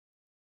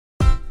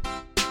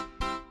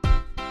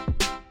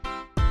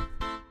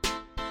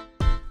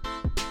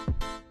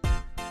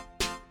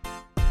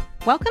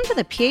Welcome to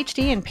the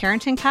PhD in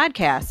Parenting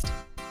podcast.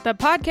 The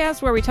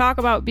podcast where we talk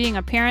about being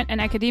a parent in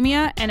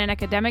academia and an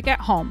academic at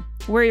home.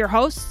 We're your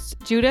hosts,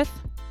 Judith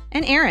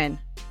and Erin.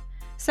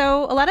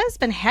 So a lot has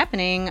been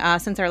happening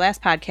since our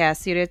last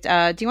podcast. Judith,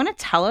 do you want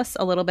to tell us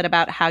a little bit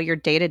about how your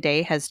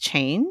day-to-day has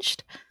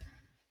changed?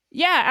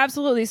 Yeah,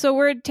 absolutely. So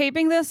we're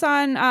taping this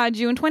on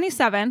June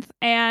 27th,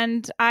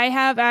 and I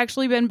have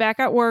actually been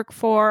back at work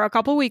for a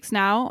couple weeks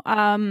now.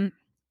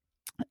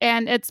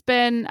 And it's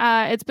been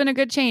a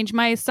good change.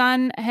 My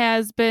son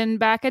has been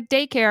back at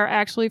daycare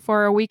actually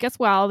for a week as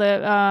well.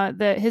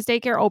 His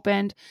daycare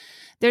opened.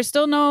 There's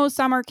still no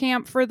summer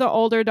camp for the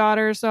older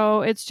daughter,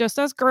 so it's just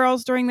us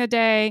girls during the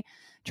day,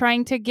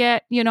 trying to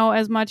get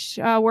as much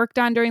work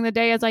done during the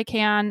day as I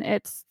can.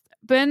 It's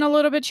been a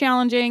little bit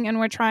challenging, and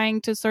we're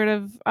trying to sort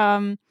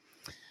of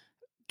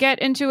get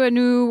into a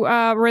new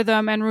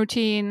rhythm and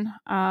routine.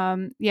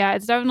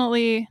 It's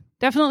definitely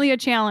a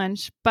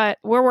challenge, but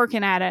we're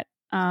working at it.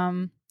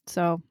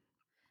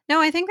 No,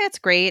 I think that's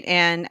great.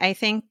 And I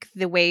think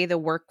the way the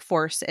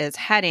workforce is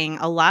heading,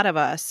 a lot of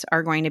us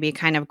are going to be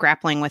kind of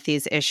grappling with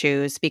these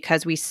issues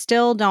because we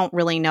still don't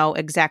really know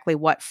exactly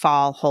what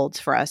fall holds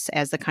for us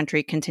as the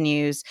country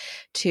continues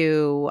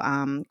to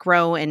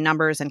grow in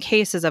numbers and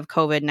cases of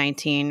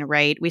COVID-19,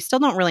 right? We still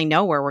don't really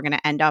know where we're going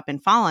to end up in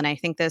fall. And I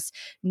think this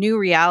new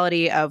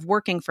reality of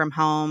working from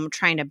home,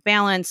 trying to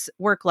balance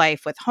work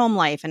life with home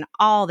life and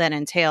all that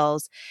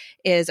entails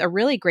is a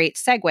really great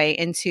segue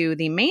into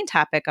the main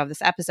topic of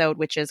this episode,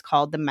 which is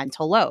called the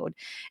mental load.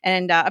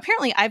 And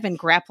apparently I've been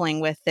grappling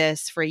with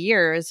this for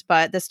years,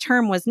 but this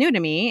term was new to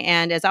me.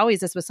 And as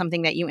always, this was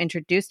something that you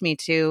introduced me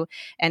to.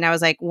 And I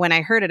was like, when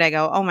I heard it, I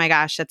go, oh my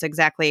gosh, that's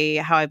exactly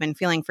how I've been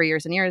feeling for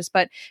years and years.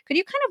 But could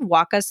you kind of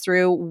walk us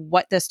through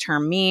what this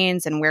term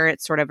means and where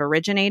it sort of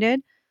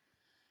originated?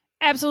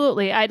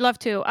 Absolutely. I'd love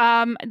to.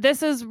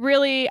 This is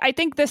really, I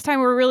think this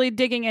time we're really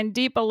digging in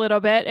deep a little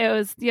bit. It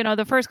was,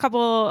 the first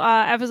couple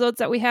episodes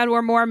that we had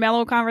were more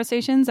mellow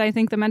conversations. I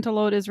think the mental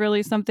load is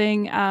really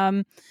something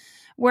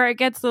where it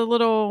gets a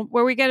little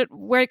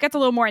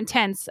more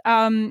intense.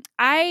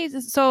 I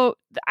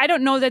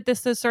don't know that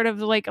this is sort of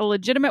like a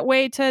legitimate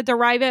way to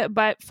derive it,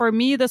 but for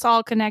me, this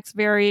all connects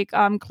very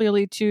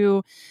clearly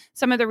to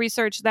some of the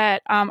research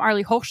that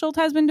Arlie Hochschild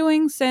has been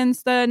doing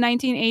since the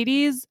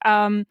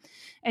 1980s.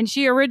 And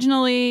she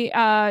originally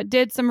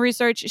did some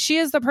research. She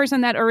is the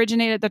person that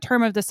originated the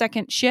term of the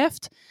second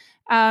shift.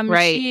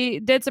 Right. She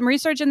did some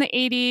research in the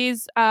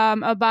 80s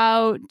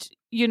about,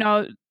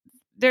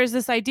 there's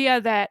this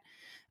idea that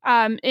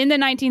in the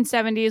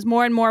 1970s,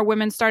 more and more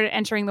women started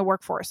entering the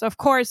workforce. Of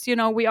course,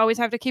 we always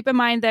have to keep in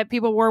mind that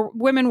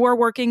women were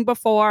working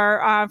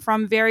before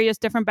from various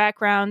different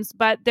backgrounds,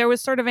 but there was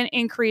sort of an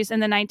increase in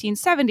the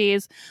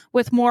 1970s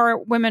with more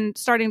women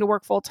starting to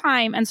work full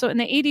time. And so in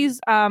the 80s,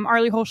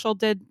 Arlie Hochschild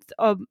did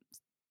a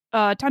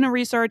ton of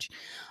research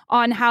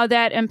on how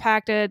that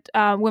impacted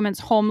women's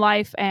home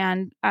life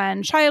and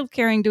child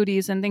caring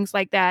duties and things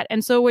like that.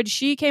 And so what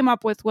she came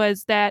up with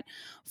was that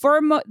for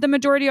the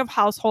majority of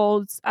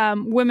households,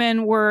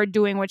 women were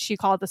doing what she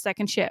called the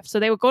second shift. So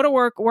they would go to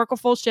work a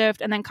full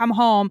shift, and then come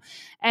home,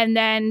 and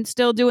then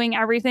still doing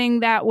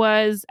everything that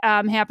was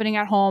happening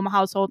at home,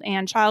 household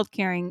and child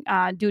caring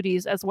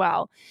duties as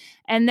well.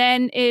 And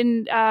then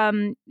in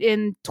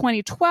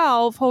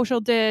 2012,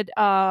 Hochschild did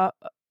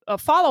a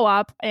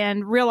follow-up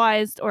and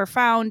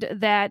found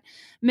that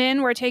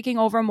men were taking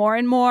over more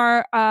and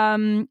more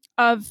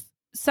of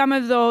some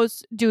of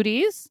those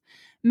duties.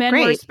 Men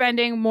were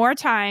spending more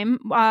time,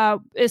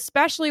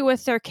 especially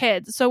with their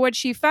kids. So what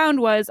she found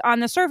was, on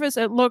the surface,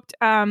 it looked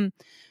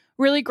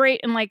really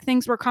great and like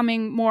things were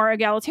coming more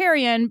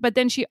egalitarian. But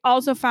then she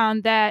also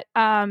found that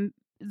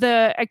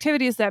the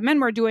activities that men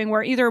were doing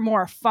were either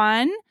more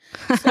fun.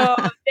 So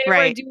they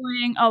were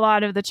doing a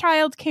lot of the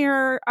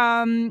childcare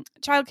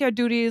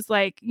duties,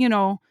 like,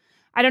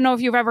 I don't know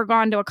if you've ever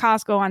gone to a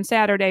Costco on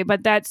Saturday,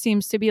 but that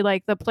seems to be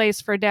like the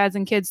place for dads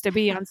and kids to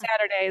be on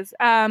Saturdays.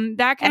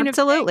 That kind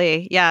Absolutely.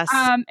 of thing. Yes.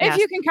 If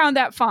you can count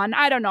that fun,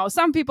 I don't know.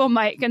 Some people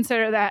might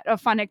consider that a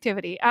fun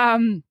activity.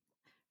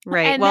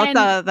 Right. Well,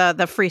 then,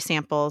 the free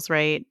samples,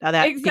 right?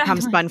 That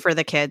becomes fun for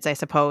the kids, I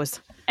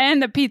suppose.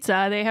 And the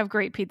pizza, they have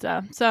great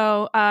pizza.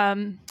 So a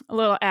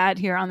little ad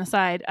here on the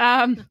side.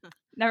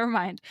 Never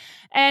mind.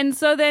 And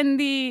so then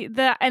the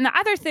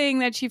other thing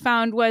that she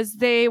found was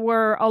they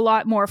were a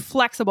lot more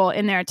flexible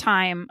in their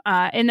time,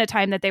 in the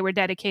time that they were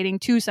dedicating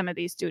to some of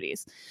these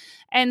duties.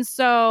 And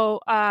so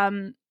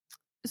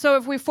so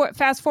if we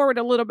fast forward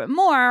a little bit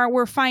more,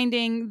 we're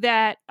finding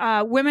that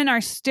women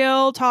are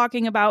still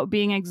talking about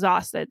being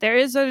exhausted. There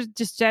is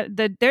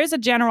a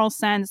general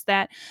sense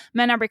that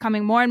men are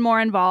becoming more and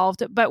more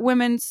involved, but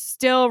women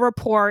still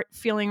report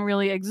feeling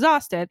really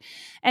exhausted.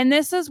 And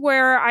this is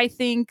where I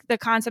think the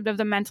concept of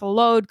the mental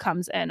load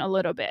comes in a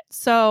little bit.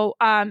 So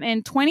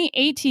in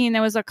 2018,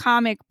 there was a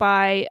comic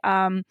by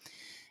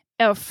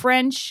a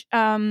French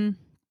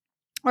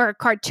or a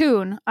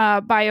cartoon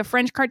by a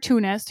French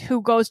cartoonist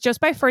who goes just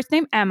by first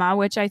name Emma,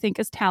 which I think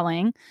is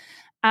telling.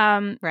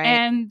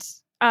 And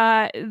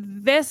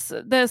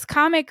this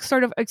comic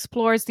sort of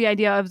explores the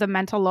idea of the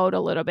mental load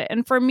a little bit.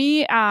 And for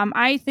me,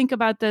 I think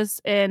about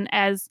this in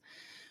as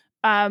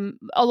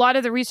a lot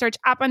of the research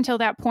up until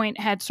that point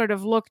had sort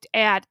of looked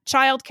at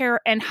childcare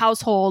and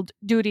household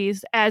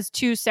duties as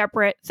two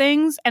separate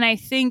things. And I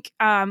think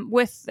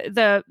with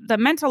the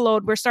mental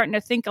load, we're starting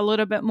to think a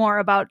little bit more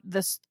about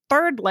this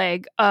third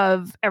leg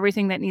of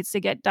everything that needs to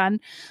get done,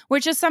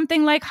 which is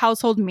something like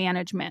household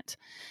management.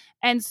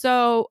 And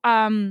so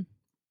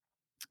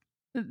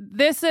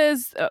this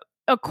is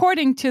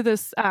according to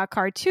this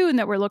cartoon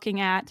that we're looking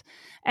at,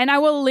 and I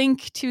will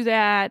link to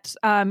that.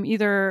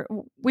 Either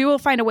we will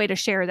find a way to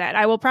share that.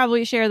 I will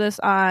probably share this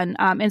on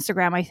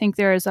Instagram. I think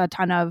there's a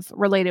ton of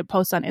related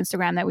posts on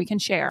Instagram that we can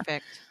share.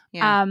 Perfect.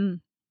 Yeah.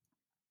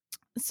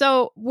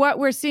 So what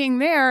we're seeing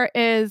there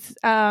is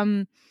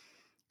the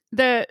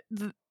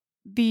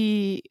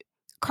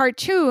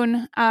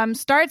cartoon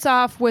starts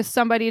off with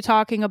somebody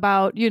talking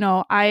about,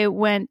 I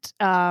went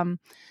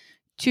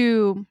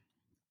to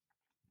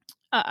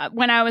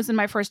when I was in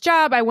my first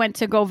job, I went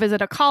to go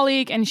visit a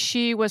colleague, and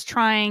she was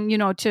trying,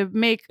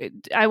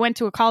 I went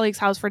to a colleague's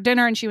house for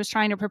dinner, and she was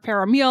trying to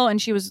prepare a meal,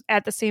 and she was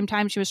at the same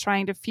time, she was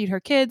trying to feed her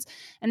kids.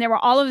 And there were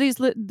all of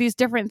these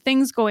different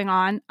things going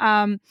on.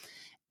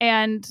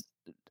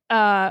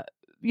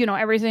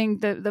 Everything,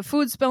 the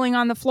food spilling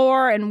on the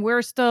floor, and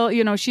we're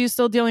still, she's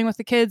still dealing with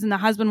the kids, and the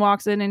husband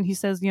walks in and he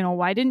says,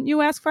 why didn't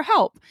you ask for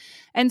help?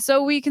 And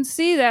so we can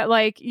see that,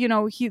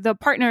 the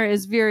partner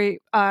is very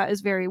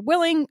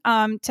willing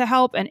to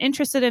help and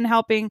interested in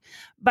helping,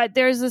 but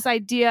there's this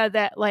idea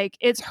that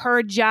it's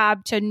her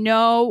job to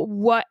know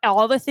what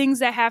all the things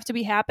that have to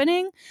be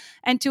happening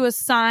and to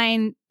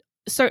assign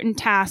certain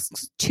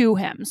tasks to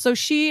him. So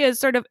she is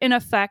sort of, in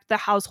effect, the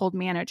household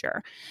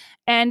manager.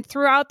 And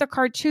throughout the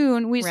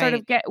cartoon, we sort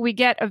of get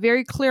a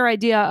very clear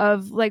idea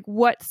of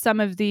what some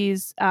of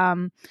these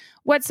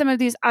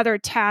other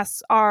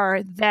tasks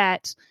are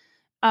that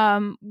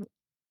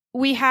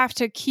we have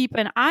to keep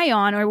an eye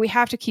on, or we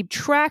have to keep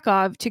track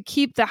of, to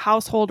keep the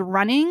household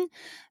running,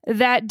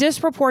 that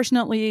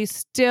disproportionately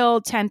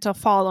still tend to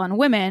fall on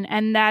women.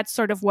 And that's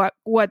sort of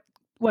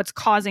what's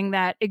causing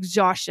that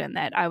exhaustion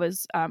that I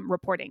was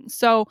reporting.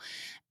 So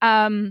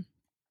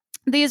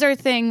these are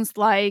things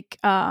like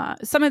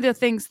some of the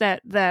things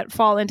that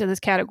fall into this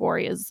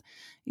category is,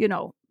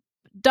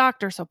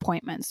 doctor's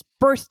appointments,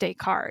 birthday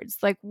cards,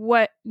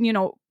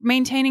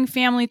 maintaining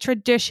family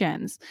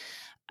traditions,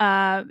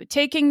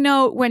 taking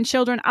note when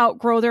children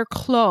outgrow their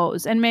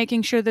clothes and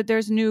making sure that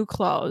there's new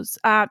clothes,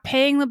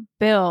 paying the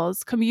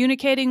bills,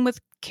 communicating with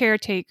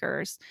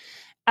caretakers,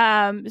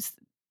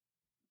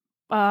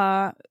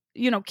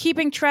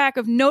 keeping track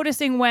of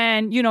noticing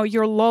when,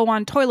 you're low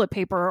on toilet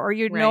paper, or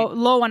you're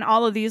low on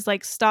all of these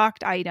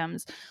stocked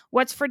items.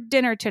 What's for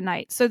dinner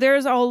tonight? So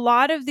there's a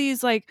lot of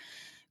these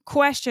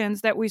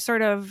questions that we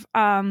sort of,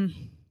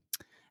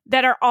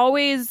 that are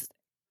always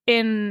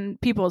in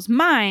people's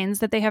minds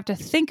that they have to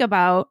think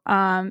about,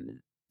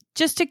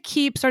 just to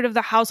keep sort of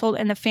the household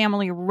and the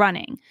family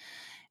running.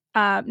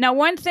 Now,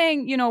 one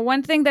thing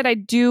that I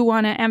do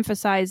want to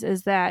emphasize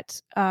is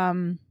that,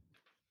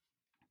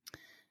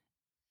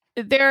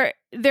 there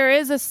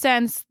is a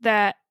sense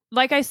that,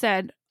 like I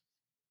said,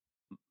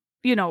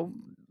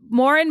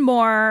 more and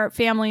more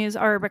families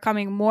are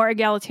becoming more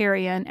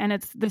egalitarian,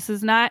 and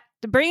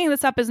bringing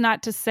this up is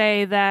not to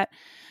say that,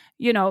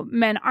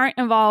 men aren't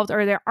involved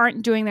or they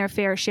aren't doing their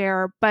fair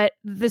share, but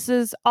this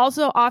is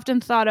also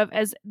often thought of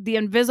as the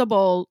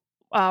invisible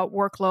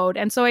workload.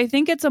 And so I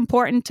think it's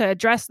important to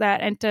address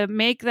that and to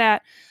make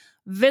that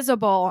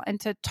visible and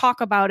to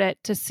talk about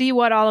it, to see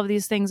what all of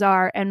these things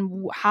are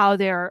and how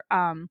they're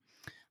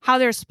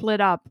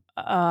split up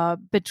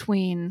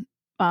between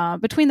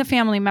the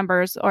family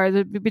members,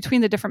 or between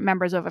the different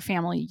members of a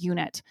family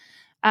unit.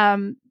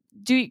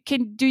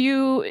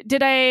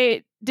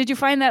 Did you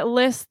find that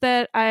list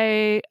that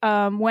I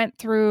went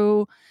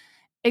through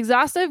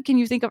exhaustive? Can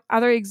you think of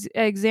other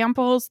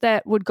examples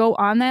that would go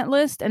on that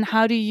list? And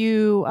how do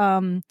you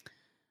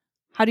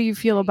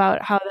feel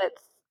about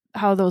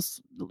how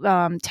those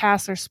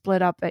tasks are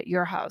split up at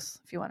your house?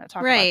 If you want to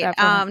talk about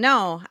that.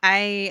 No,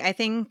 I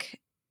think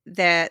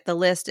that the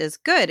list is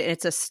good.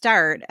 It's a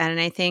start.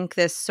 And I think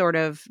this sort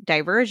of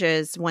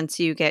diverges once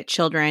you get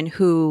children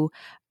who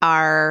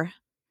are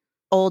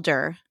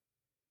older.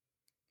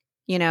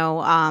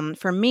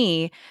 For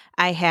me,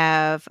 I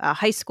have a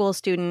high school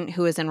student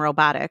who is in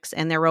robotics,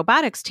 and their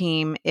robotics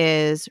team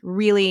is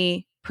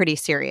really pretty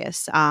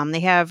serious. They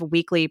have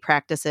weekly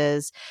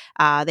practices.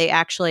 They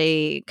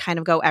actually kind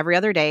of go every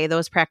other day.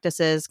 Those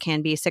practices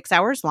can be 6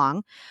 hours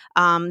long.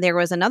 There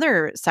was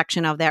another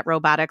section of that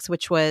robotics,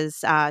 which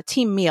was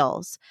team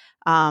meals.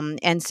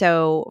 And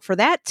so for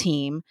that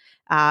team,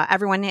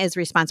 everyone is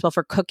responsible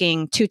for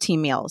cooking 2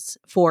 team meals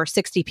for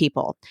 60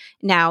 people.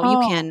 Now you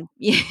can,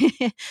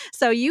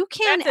 so you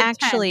can That's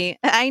actually,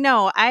 intense. I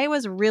know I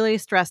was really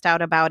stressed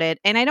out about it,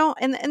 and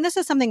and this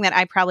is something that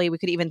we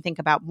could even think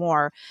about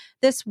more.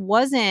 This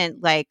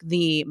wasn't like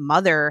the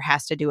mother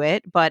has to do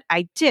it, but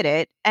I did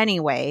it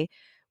anyway,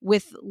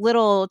 with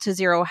little to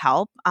zero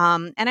help.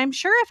 And I'm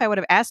sure if I would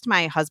have asked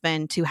my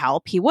husband to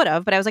help, he would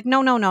have, but I was like,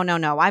 no, no, no, no,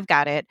 no, I've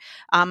got it.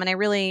 And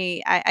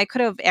I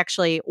could have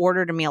actually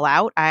ordered a meal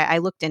out. I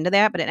looked into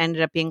that, but it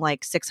ended up being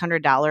like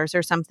 $600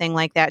 or something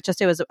like that.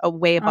 Just, it was a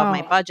way above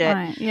my budget.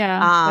 Right.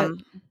 Yeah.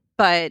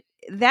 But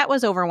that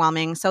was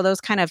overwhelming. So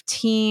those kind of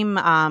team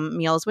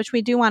meals, which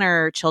we do want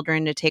our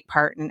children to take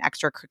part in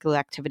extracurricular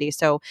activities.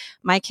 So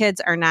my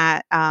kids are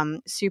not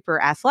super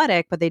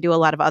athletic, but they do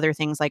a lot of other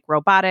things like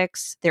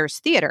robotics. There's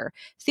theater.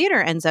 Theater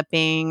ends up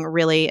being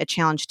really a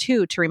challenge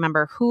too, to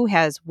remember who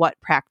has what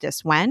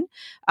practice when,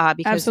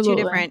 because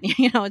Absolutely. two different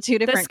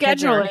the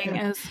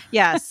scheduling is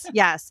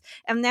yes.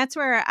 And that's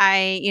where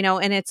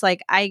and it's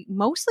like, I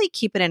mostly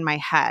keep it in my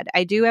head.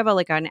 I do have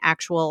an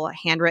actual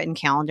handwritten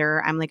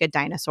calendar. I'm like a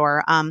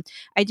dinosaur.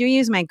 I do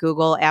use my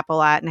Google app a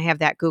lot, and I have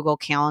that Google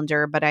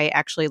Calendar, but I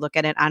actually look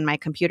at it on my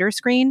computer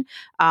screen.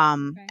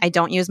 Okay. I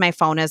don't use my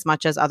phone as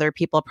much as other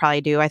people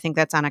probably do. I think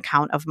that's on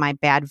account of my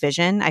bad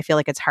vision. I feel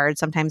like it's hard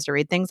sometimes to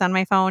read things on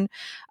my phone.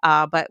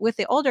 But with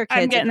the older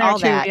kids, I'm getting and all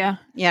there too, that,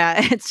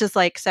 yeah, it's just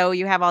like, so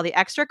you have all the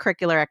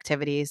extracurricular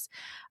activities.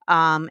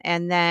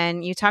 And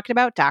then you talked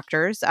about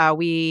doctors.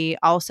 We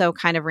also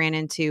kind of ran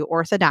into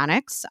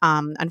orthodontics.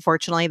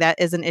 Unfortunately, that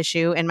is an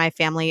issue in my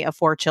family of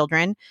 4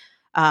 children.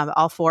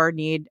 All 4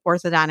 need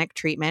orthodontic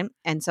treatment,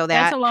 and so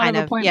that's that a lot kind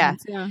of of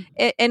appointments.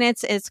 and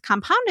it's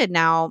compounded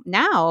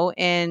now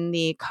in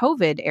the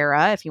COVID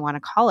era, if you want to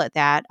call it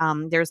that.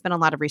 There's been a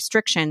lot of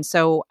restrictions.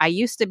 So I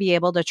used to be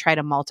able to try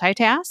to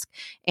multitask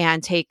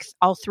and take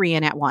all 3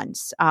 in at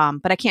once,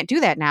 but I can't do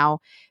that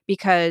now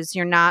because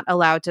you're not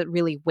allowed to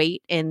really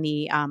wait in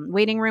the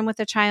waiting room with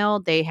the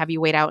child. They have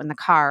you wait out in the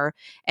car,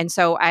 and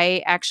so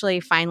I actually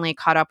finally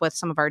caught up with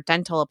some of our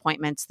dental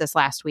appointments this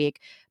last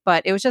week.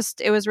 But it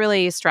was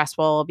really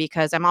stressful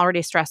because I'm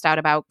already stressed out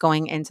about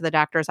going into the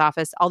doctor's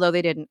office, although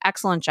they did an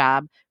excellent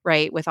job,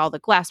 right, with all the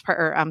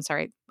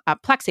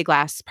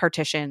plexiglass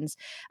partitions.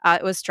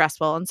 It was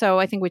stressful. And so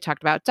I think we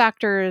talked about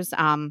doctors,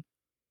 even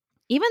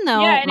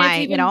though and it's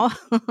even, I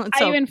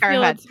even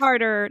feel it's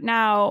harder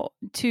now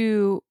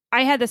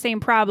I had the same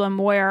problem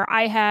where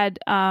I had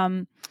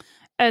a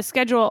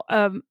schedule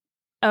I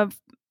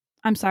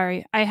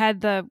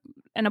had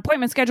an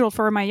appointment scheduled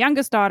for my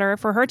youngest daughter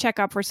for her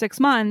checkup for 6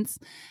 months.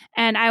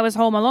 And I was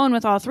home alone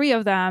with all 3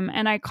 of them.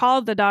 And I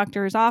called the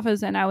doctor's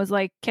office and I was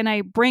like, can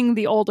I bring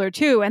the older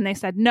 2? And they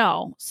said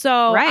no.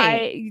 So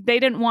they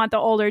didn't want the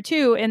older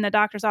 2 in the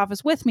doctor's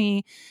office with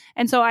me.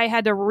 And so I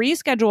had to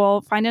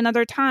reschedule, find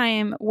another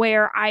time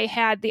where I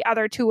had the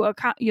other 2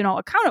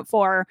 accounted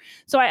for.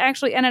 So I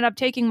actually ended up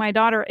taking my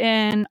daughter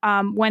in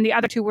when the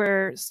other 2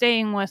 were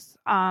staying with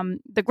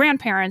the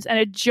grandparents. And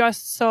it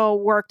just so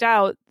worked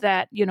out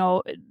that,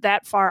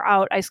 that far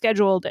out, I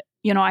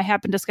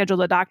happened to schedule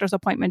the doctor's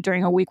appointment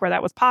during a week where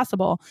that was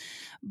possible.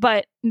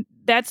 But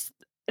that's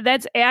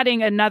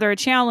adding another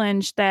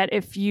challenge that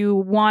if you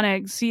want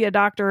to see a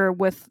doctor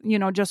with,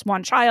 just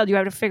one child, you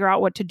have to figure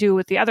out what to do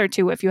with the other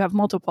 2 if you have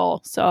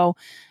multiple. So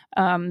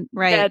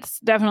that's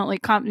definitely,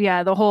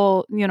 the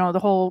whole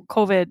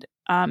COVID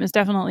is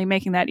definitely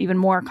making that even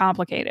more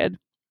complicated.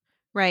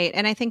 Right.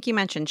 And I think you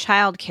mentioned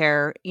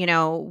childcare.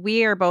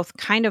 We are both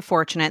kind of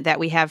fortunate that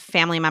we have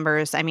family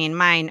members. I mean,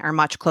 mine are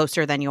much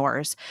closer than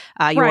yours.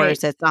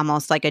 Yours, it's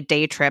almost like a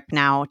day trip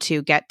now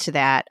to get to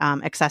that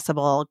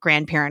accessible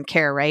grandparent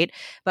care, right?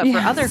 But for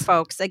other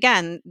folks,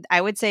 again, I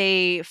would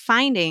say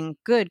finding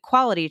good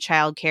quality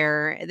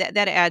childcare,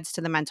 that adds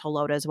to the mental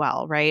load as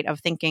well, right? Of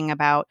thinking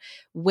about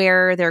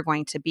where they're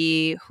going to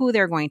be, who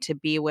they're going to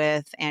be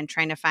with, and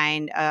trying to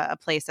find a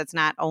place that's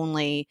not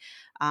only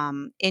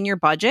in your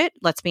budget,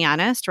 let's be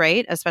honest,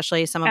 right?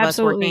 Especially some of us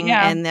working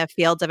in the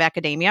fields of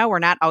academia. We're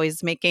not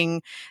always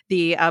making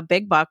the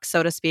big bucks,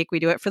 so to speak. We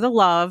do it for the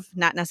love,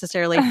 not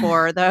necessarily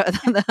for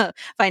the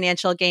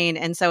financial gain.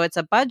 And so it's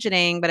a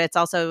budgeting, but it's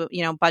also,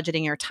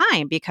 budgeting your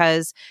time,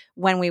 because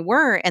when we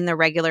were in the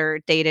regular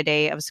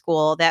day-to-day of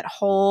school, that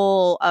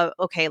whole, I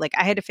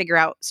had to figure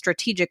out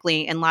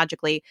strategically and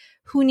logically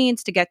who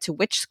needs to get to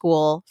which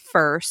school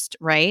first,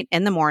 right?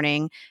 In the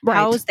morning. Right.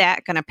 How's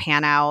that going to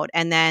pan out?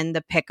 And then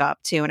the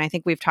pickup too. And I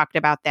think we've talked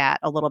about that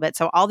a little bit.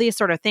 So all these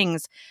sort of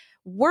things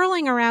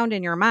whirling around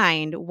in your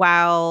mind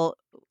while,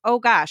 oh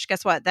gosh,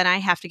 guess what? Then I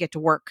have to get to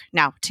work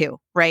now too,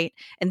 right?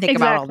 And think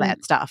about all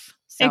that stuff.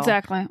 So.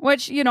 Exactly.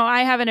 Which,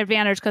 I have an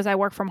advantage because I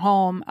work from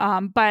home.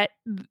 But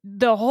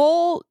the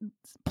whole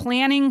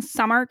planning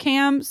summer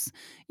camps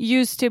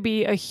used to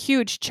be a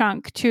huge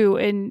chunk too.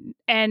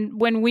 And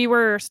when we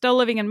were still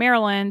living in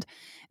Maryland,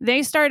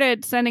 they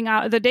started sending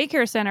out, the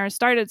daycare centers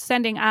started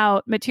sending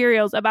out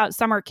materials about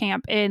summer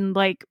camp in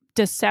like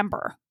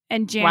December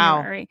and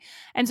January. Wow.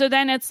 And so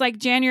then it's like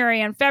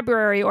January and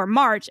February or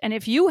March. And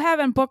if you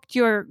haven't booked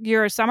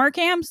your summer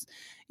camps,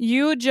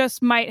 you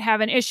just might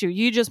have an issue.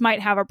 You just might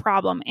have a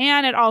problem.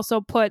 And it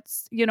also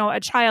puts, a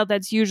child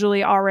that's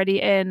usually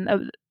already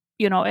in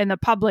the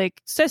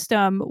public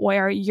system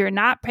where you're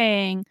not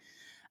paying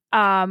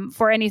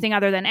for anything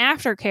other than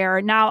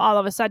aftercare. Now, all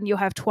of a sudden you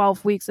have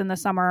 12 weeks in the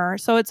summer.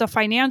 So it's a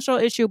financial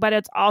issue, but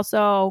it's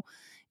also,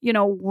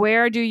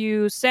 where do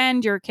you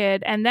send your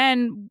kid? And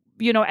then,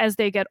 as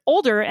they get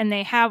older and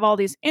they have all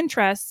these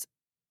interests,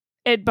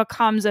 it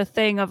becomes a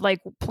thing of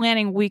like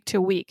planning week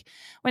to week.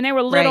 When they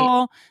were little,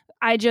 right,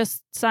 I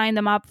just signed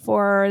them up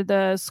for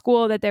the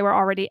school that they were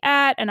already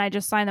at, and I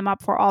just signed them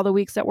up for all the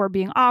weeks that were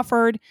being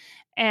offered.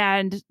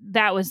 And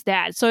that was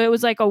that. So it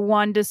was like a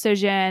one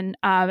decision.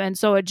 And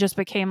so it just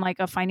became like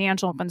a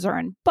financial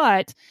concern.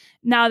 But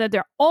now that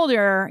they're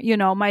older,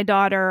 my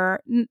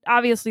daughter,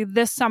 obviously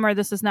this summer,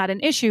 this is not an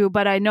issue,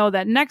 but I know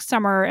that next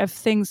summer, if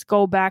things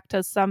go back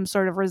to some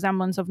sort of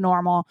resemblance of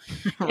normal,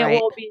 right,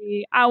 it will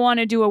be, I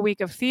want to do a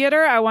week of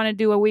theater. I want to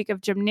do a week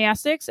of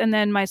gymnastics. And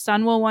then my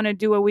son will want to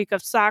do a week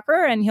of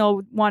soccer, and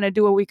he'll want to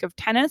do a week of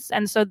tennis.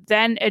 And so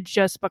then it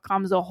just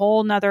becomes a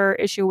whole nother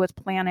issue with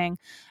planning,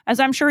 as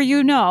I'm sure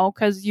you know,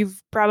 because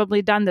you've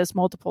probably done this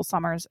multiple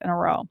summers in a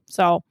row.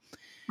 So,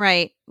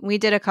 right. We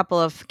did a couple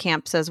of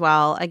camps as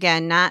well.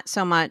 Again, not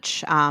so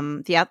much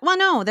well,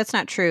 no, that's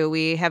not true.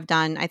 We have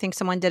done, I think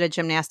someone did a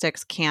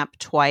gymnastics camp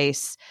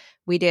twice.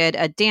 We did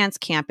a dance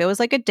camp. It was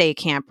like a day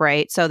camp,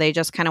 right? So they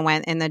just kind of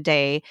went in the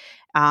day.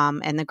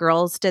 And the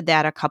girls did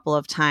that a couple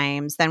of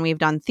times. Then we've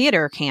done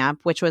theater camp,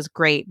 which was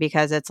great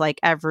because it's like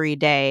every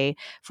day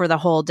for the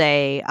whole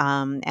day.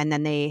 And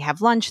then they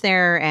have lunch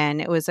there,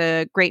 and it was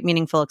a great,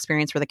 meaningful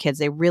experience for the kids.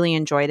 They really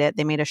enjoyed it.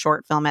 They made a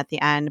short film at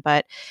the end,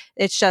 but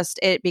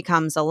it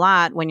becomes a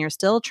lot when you're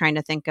still trying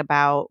to think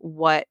about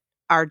what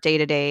our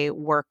day-to-day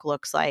work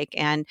looks like.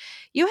 And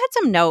you had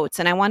some notes,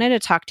 and I wanted to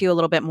talk to you a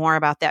little bit more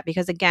about that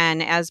because,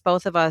 again, as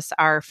both of us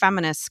are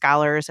feminist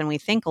scholars and we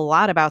think a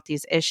lot about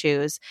these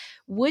issues,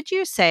 would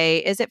you say,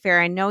 is it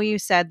fair? I know you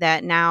said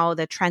that now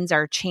the trends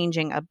are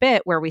changing a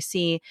bit where we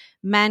see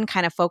men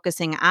kind of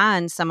focusing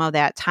on some of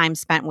that time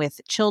spent with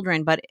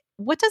children, but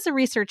what does the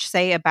research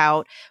say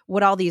about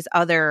what all these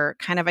other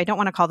kind of, I don't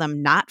want to call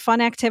them not fun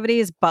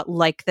activities, but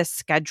like the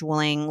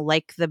scheduling,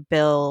 like the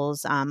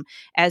bills,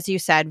 as you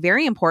said,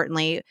 very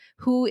importantly,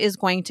 who is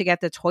going to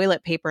get the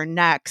toilet paper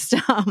next?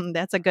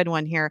 That's a good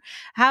one here.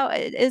 How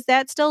is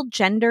that still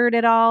gendered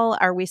at all?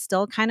 Are we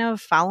still kind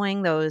of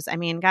following those? I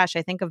mean, gosh,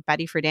 I think of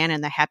Betty Friedan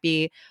and the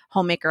happy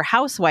homemaker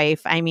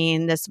housewife. I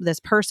mean, this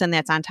person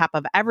that's on top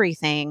of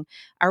everything.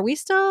 Are we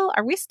still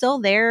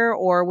there,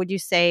 or would you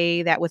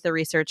say that with the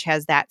research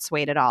has that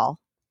swayed at all?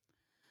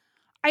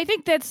 I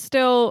think that's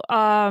still,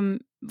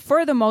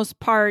 for the most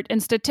part,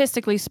 and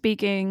statistically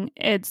speaking,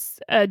 it's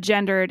a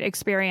gendered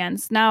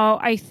experience. Now,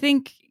 I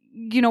think,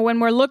 when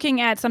we're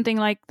looking at something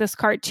like this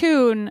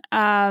cartoon,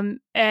 and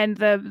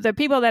the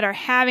people that are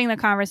having the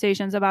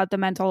conversations about the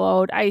mental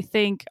load, I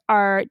think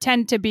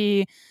tend to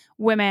be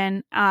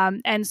women.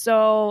 And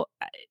so,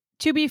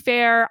 to be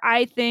fair,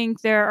 I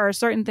think there are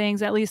certain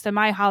things, at least in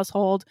my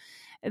household,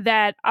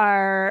 that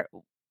are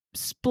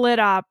split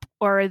up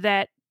or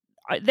that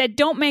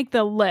don't make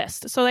the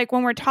list. So like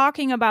when we're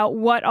talking about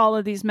what all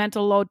of these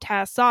mental load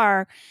tasks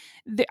are,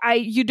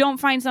 you don't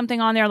find something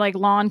on there like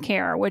lawn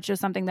care, which is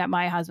something that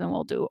my husband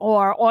will do,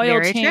 or oil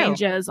Very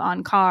changes true.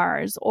 On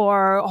cars,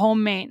 or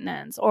home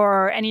maintenance,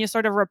 or any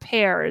sort of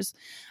repairs.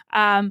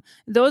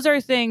 Those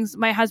are things.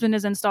 My husband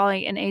is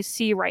installing an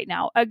AC right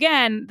now.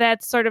 Again,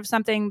 that's sort of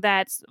something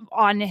that's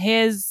on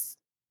his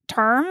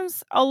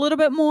terms a little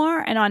bit more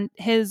and on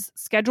his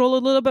schedule a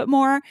little bit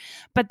more,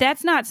 but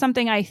that's not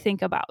something I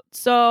think about.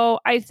 So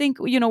I think,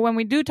 when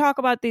we do talk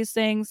about these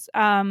things,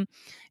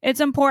 it's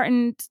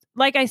important,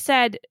 like I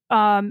said,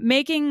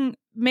 making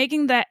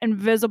that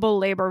invisible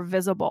labor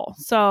visible.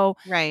 So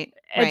right.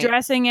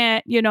 addressing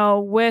it,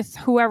 with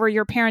whoever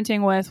you're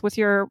parenting with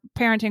your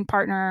parenting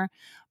partner,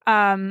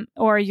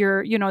 or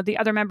your, the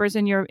other members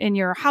in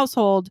your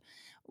household,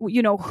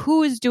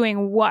 who is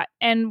doing what.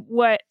 And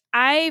what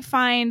I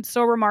find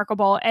so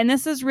remarkable, and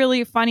this is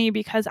really funny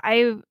because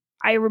I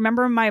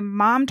remember my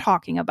mom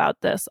talking about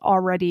this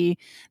already,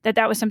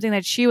 that was something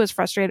that she was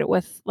frustrated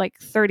with like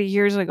 30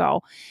 years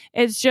ago.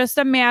 It's just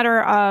a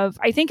matter of,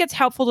 I think it's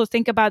helpful to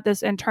think about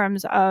this in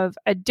terms of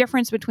a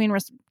difference between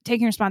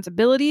taking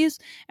responsibilities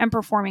and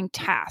performing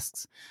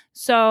tasks.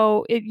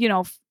 So,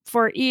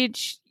 for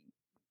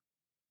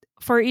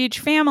each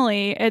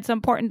family, it's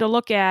important to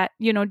look at,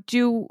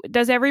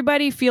 does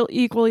everybody feel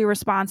equally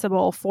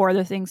responsible for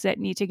the things that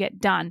need to get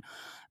done?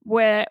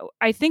 Where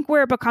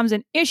it becomes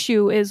an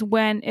issue is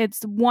when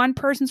it's one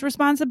person's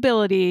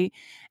responsibility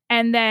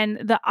and then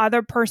the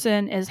other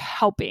person is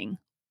helping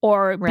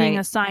or being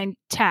assigned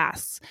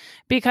tasks.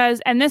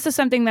 And this is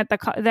something that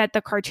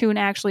the cartoon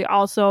actually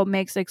also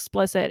makes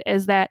explicit,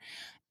 is that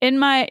in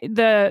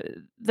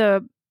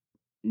the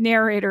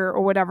narrator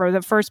or whatever,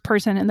 the first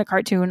person in the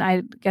cartoon,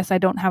 I guess I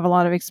don't have a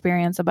lot of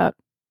experience about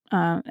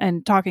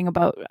and talking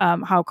about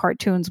how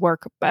cartoons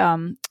work,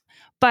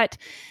 but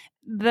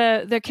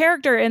the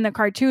character in the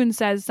cartoon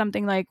says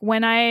something like,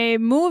 when I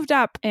moved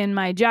up in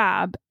my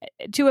job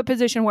to a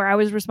position where I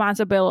was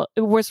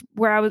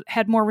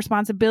had more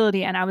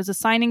responsibility and I was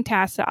assigning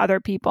tasks to other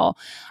people,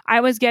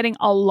 I was getting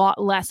a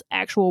lot less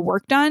actual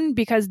work done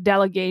because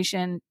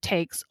delegation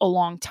takes a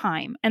long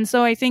time. And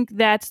so I think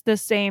that's the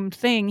same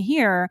thing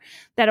here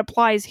that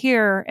applies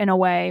here in a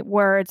way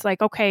where it's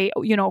like, okay,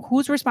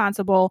 who's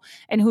responsible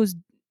and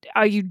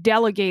are you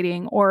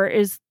delegating, or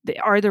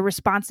are the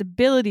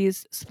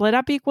responsibilities split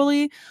up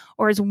equally,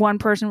 or is one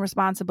person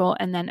responsible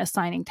and then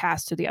assigning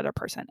tasks to the other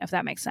person, if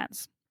that makes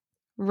sense?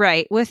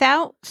 Right.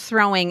 Without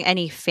throwing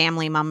any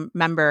family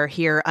member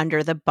here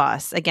under the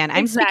bus. Again,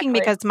 I'm speaking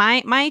Exactly.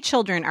 because my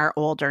children are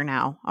older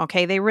now.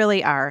 Okay. They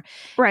really are.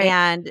 Right.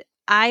 And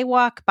I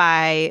walk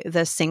by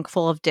the sink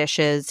full of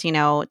dishes,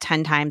 10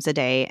 times a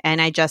day, and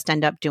I just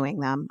end up doing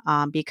them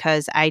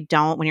because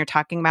when you're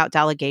talking about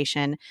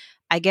delegation,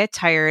 I get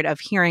tired of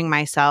hearing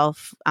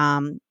myself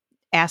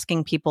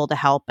asking people to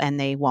help and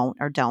they won't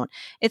or don't.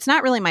 It's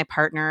not really my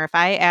partner. If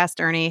I asked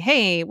Ernie,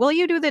 hey, will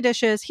you do the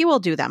dishes? He will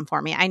do them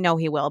for me. I know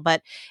he will,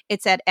 but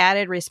it's that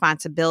added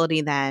responsibility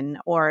then,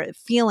 or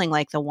feeling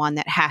like the one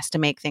that has to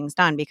make things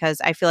done,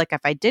 because I feel like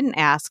if I didn't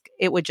ask,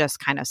 it would just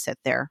kind of sit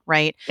there,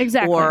 right?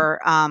 Exactly.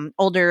 Or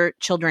older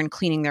children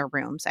cleaning their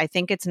rooms. I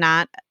think it's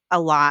not a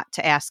lot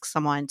to ask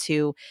someone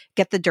to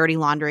get the dirty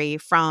laundry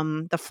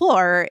from the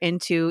floor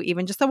into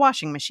even just the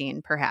washing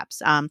machine, perhaps.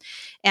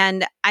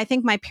 And I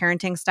think my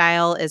parenting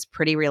style is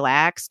pretty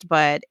relaxed,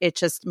 but it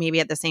just maybe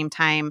at the same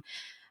time,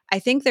 I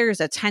think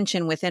there's a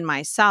tension within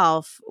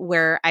myself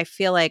where I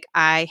feel like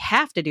I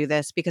have to do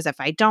this because if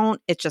I don't,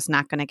 it's just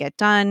not going to get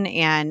done.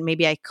 And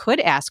maybe I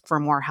could ask for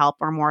more help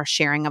or more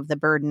sharing of the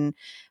burden,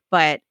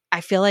 but I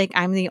feel like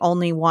I'm the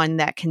only one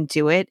that can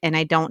do it. And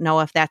I don't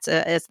know if that's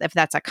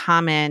a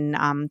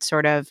common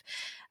sort of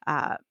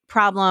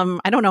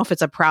problem. I don't know if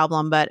it's a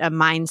problem, but a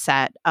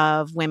mindset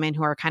of women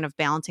who are kind of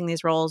balancing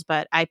these roles.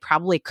 But I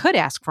probably could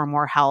ask for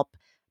more help.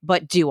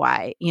 But do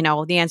I?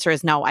 The answer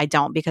is no, I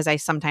don't, because I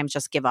sometimes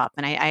just give up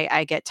and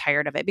I get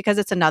tired of it, because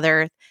it's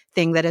another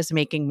thing that is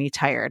making me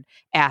tired,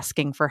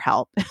 asking for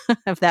help,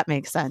 if that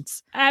makes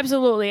sense.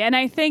 Absolutely. And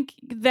I think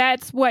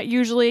that's what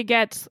usually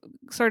gets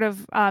sort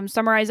of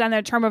summarized on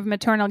the term of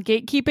maternal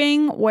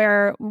gatekeeping,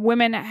 where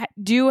women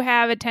do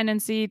have a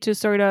tendency to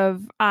sort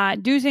of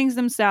do things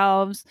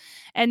themselves.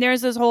 And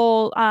there's this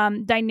whole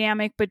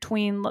dynamic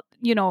between,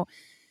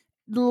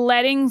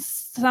 letting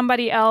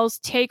somebody else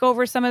take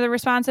over some of the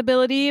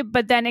responsibility,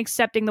 but then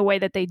accepting the way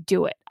that they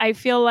do it. I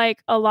feel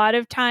like a lot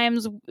of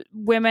times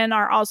women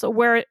are also,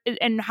 where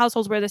in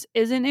households where this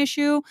is an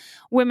issue,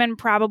 women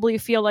probably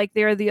feel like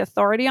they're the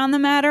authority on the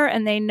matter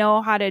and they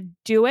know how to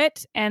do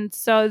it. And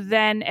so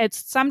then it's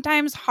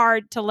sometimes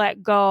hard to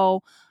let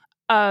go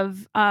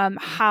of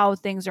how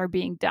things are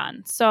being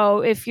done. So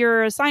if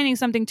you're assigning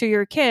something to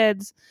your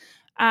kids,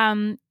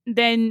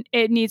 then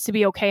it needs to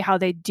be okay how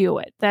they do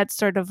it. That's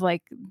sort of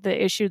like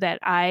the issue that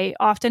I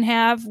often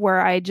have,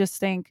 where I just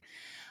think,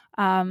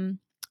 if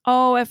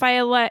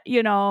I let,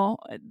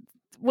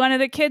 one of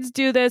the kids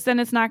do this, then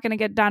it's not going to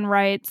get done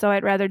right. So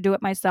I'd rather do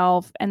it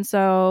myself. And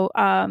so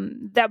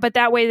but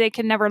that way they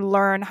can never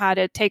learn how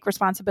to take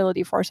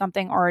responsibility for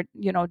something, or,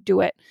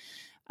 do it,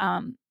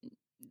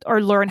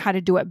 or learn how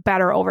to do it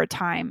better over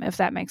time, if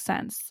that makes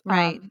sense.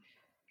 Right.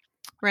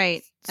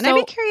 Right. And I'd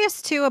be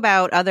curious too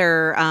about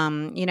other,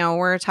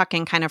 we're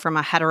talking kind of from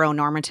a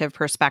heteronormative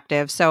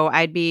perspective. So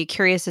I'd be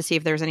curious to see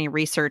if there's any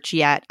research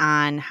yet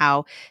on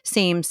how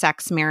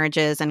same-sex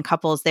marriages and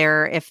couples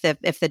there, if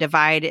the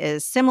divide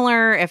is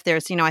similar, if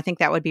there's, I think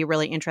that would be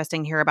really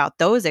interesting to hear about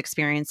those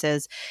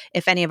experiences.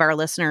 If any of our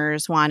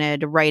listeners wanted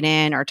to write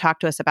in or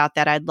talk to us about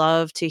that, I'd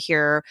love to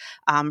hear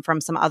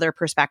from some other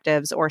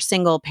perspectives, or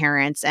single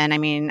parents. And I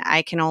mean,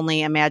 I can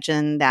only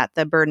imagine that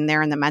the burden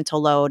there and the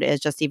mental load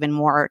is just even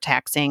more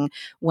taxing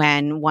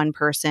when one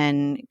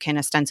person can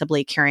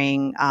ostensibly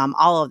carrying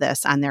all of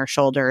this on their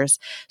shoulders.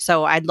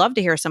 So I'd love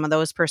to hear some of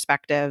those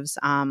perspectives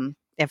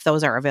if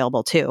those are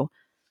available too.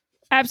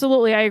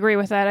 Absolutely. I agree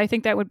with that. I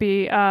think that would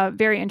be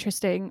very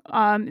interesting.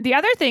 The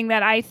other thing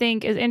that I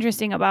think is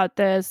interesting about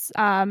this,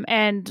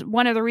 and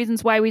one of the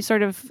reasons why we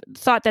sort of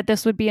thought that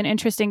this would be an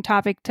interesting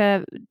topic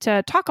to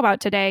talk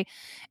about today,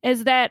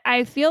 is that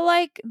I feel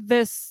like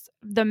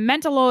the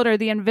mental load, or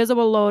the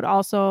invisible load,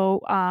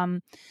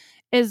 also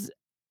is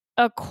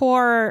a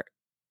core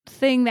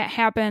thing that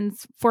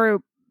happens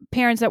for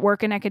parents that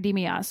work in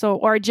academia. So,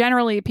 or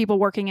generally people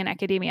working in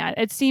academia.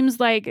 It seemed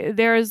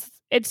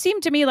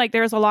to me like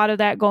there's a lot of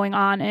that going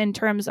on in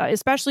terms of,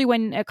 especially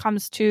when it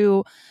comes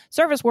to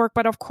service work,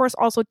 but of course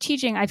also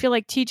teaching. I feel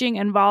like teaching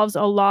involves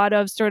a lot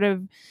of sort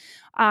of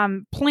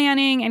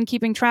planning and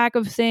keeping track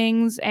of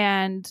things,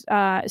 and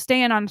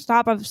staying on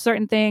top of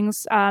certain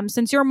things.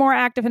 Since you're more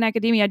active in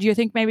academia, do you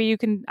think maybe you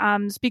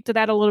can speak to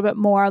that a little bit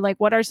more? Like,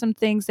 what are some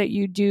things that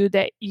you do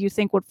that you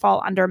think would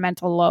fall under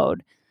mental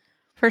load?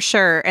 For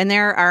sure. And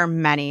there are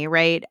many,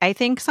 right? I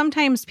think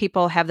sometimes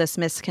people have this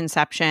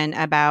misconception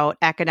about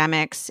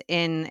academics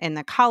in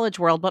the college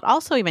world, but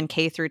also even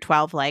K through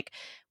 12, like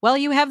well,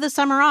 you have the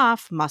summer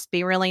off, must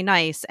be really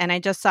nice. And I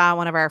just saw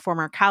one of our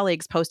former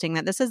colleagues posting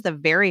that this is the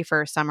very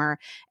first summer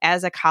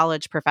as a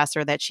college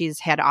professor that she's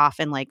had off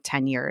in like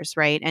 10 years,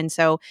 right? And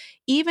so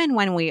even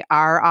when we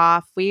are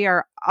off, we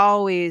are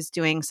always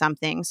doing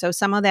something. So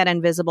some of that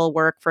invisible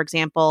work, for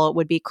example,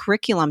 would be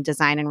curriculum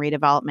design and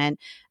redevelopment.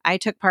 I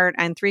took part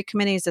on 3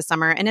 committees this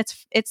summer, and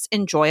it's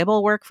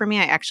enjoyable work for me.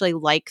 I actually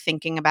like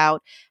thinking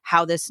about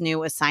how this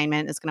new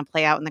assignment is going to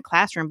play out in the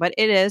classroom, but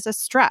it is a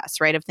stress,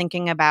 right? Of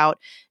thinking about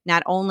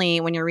not only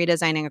when you're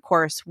redesigning a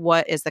course,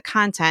 what is the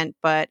content,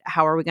 but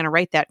how are we going to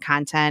write that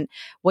content?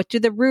 What do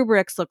the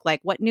rubrics look like?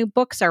 What new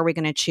books are we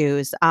going to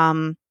choose?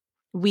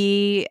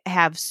 We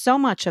have so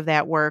much of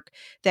that work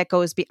that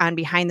goes on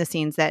behind the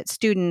scenes that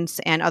students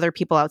and other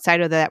people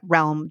outside of that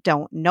realm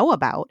don't know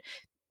about.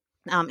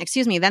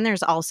 Then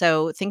there's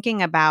also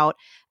thinking about,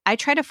 I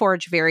try to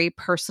forge very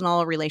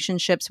personal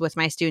relationships with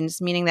my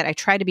students, meaning that I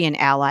try to be an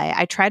ally.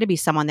 I try to be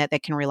someone that they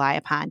can rely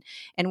upon.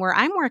 And where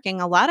I'm working,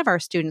 a lot of our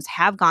students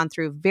have gone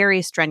through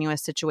very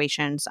strenuous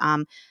situations.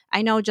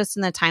 I know just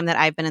in the time that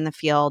I've been in the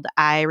field,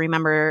 I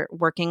remember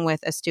working with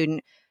a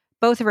student.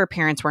 Both of her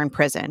parents were in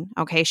prison.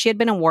 Okay. She had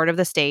been a ward of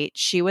the state.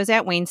 She was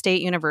at Wayne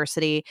State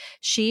University.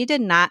 She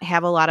did not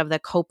have a lot of the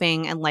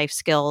coping and life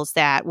skills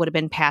that would have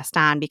been passed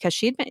on because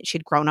she'd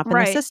grown up in the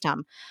Right.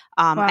 system.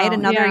 I had Wow.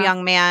 another Yeah.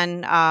 young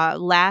man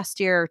last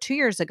year or 2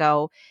 years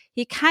ago.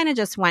 He kind of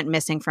just went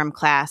missing from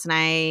class. And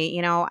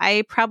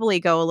I probably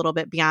go a little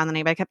bit beyond the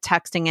name. I kept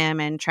texting him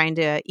and trying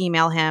to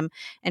email him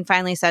and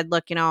finally said,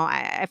 look,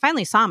 I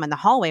finally saw him in the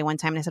hallway one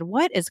time and I said,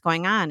 what is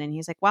going on? And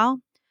he's like,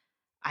 well,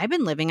 I've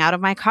been living out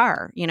of my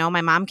car.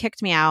 My mom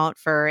kicked me out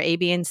for A,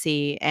 B, and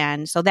C.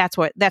 And so that's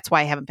why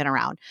I haven't been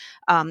around.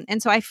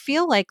 And so I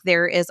feel like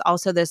there is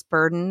also this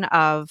burden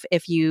of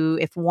if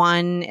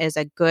one is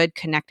a good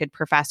connected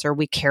professor,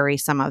 we carry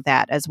some of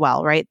that as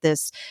well, right?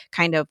 This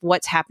kind of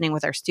what's happening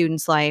with our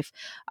students' life.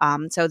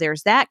 So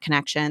there's that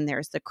connection.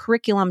 There's the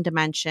curriculum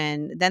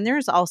dimension. Then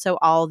there's also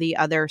all the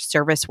other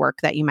service work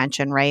that you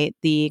mentioned, right?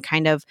 The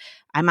kind of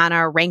I'm on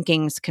our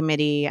rankings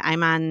committee.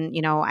 I'm on,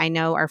 I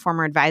know our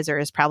former advisor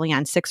is probably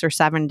on 6 or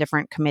 7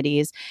 different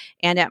committees.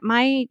 And at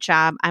my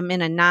job, I'm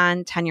in a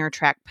non-tenure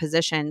track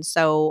position.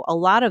 So a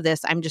lot of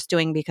this I'm just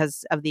doing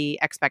because of the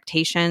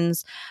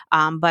expectations.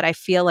 But I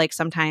feel like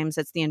sometimes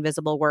it's the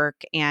invisible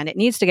work and it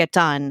needs to get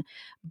done,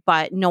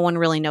 but no one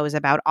really knows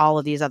about all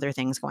of these other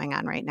things going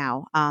on right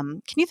now.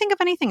 Can you think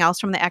of anything else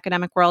from the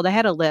academic world? I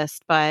had a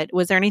list, but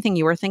was there anything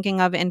you were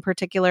thinking of in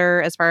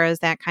particular as far as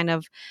that kind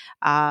of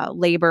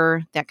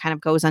labor that kind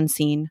of goes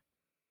unseen?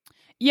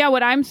 Yeah,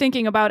 what I'm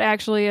thinking about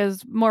actually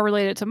is more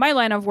related to my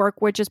line of work,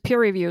 which is peer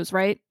reviews,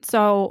 right?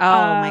 So,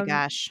 Oh my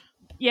gosh.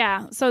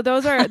 yeah, so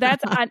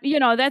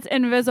that's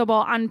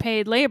invisible,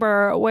 unpaid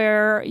labor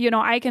where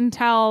I can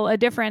tell a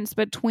difference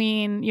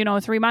between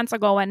 3 months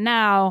ago and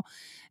now.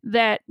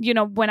 That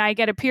when I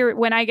get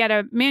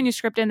a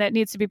manuscript in that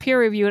needs to be peer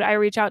reviewed, I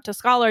reach out to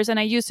scholars, and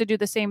I used to do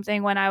the same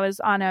thing when I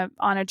was on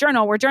a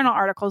journal where journal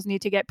articles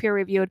need to get peer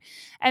reviewed,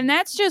 and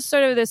that's just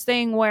sort of this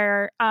thing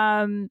where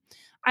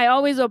I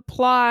always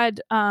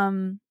applaud.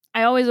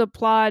 I always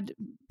applaud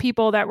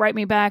people that write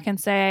me back and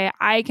say,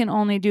 I can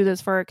only do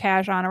this for a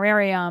cash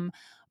honorarium.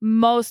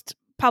 Most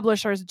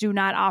publishers do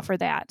not offer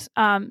that.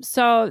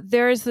 So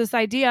there's this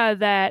idea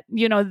that,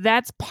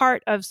 that's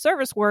part of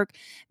service work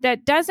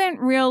that doesn't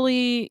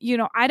really,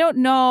 I don't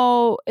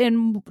know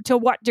to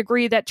what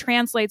degree that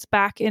translates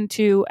back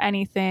into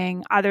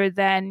anything other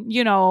than,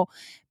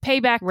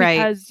 payback Right.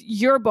 because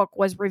your book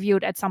was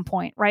reviewed at some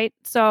point, right?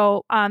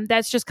 So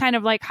that's just kind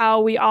of like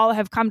how we all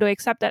have come to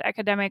accept that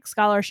academic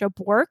scholarship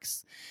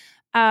works.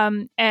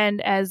 And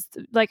as,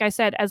 like I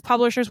said, as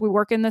publishers, we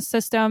work in this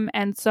system.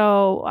 And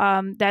so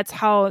that's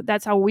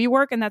how we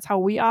work and that's how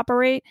we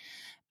operate.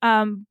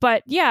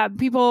 But yeah,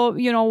 people,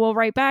 will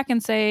write back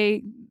and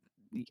say,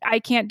 I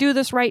can't do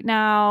this right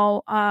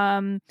now.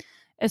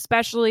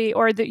 Especially,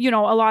 or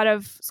a lot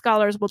of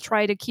scholars will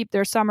try to keep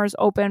their summers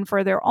open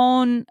for their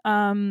own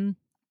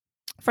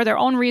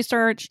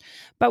research.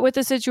 But with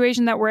the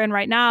situation that we're in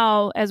right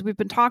now, as we've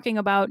been talking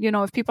about,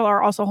 if people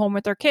are also home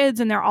with their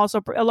kids and they're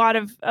also a lot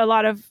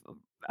of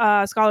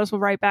scholars will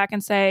write back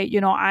and say,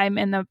 I'm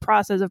in the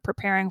process of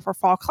preparing for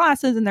fall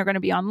classes and they're going to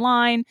be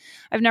online.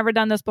 I've never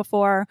done this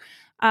before.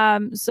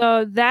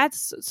 So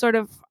that's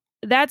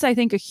I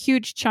think a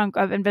huge chunk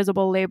of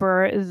invisible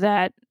labor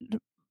that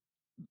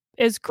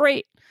is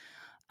great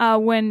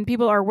when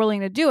people are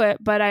willing to do it.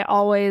 But I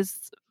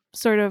always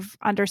sort of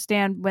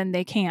understand when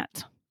they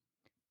can't.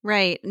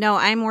 Right. No,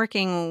 I'm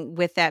working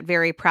with that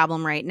very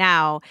problem right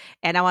now,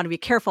 and I want to be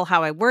careful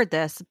how I word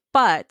this,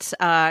 but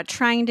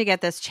trying to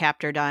get this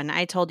chapter done.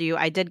 I told you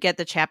I did get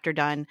the chapter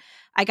done.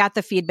 I got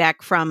the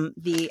feedback from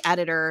the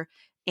editor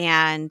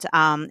And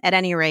at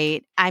any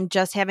rate, I'm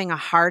just having a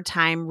hard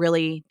time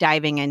really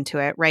diving into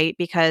it, right?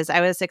 Because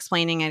I was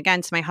explaining it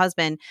again to my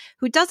husband,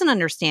 who doesn't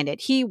understand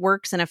it. He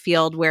works in a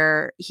field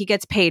where he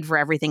gets paid for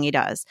everything he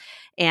does.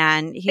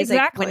 And he's like,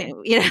 Exactly.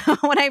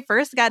 when I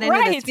first got into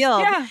this Right.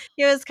 field, Yeah.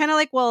 he was kind of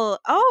like, well,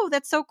 oh,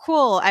 that's so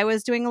cool. I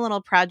was doing a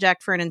little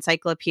project for an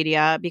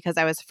encyclopedia because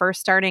I was first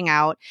starting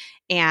out.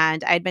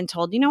 And I'd been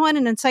told, you know what,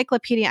 an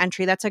encyclopedia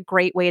entry, that's a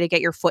great way to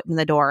get your foot in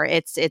the door.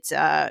 It's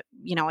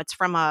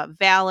from a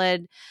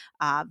valid,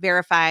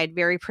 verified,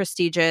 very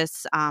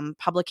prestigious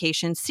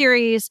publication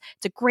series.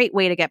 It's a great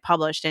way to get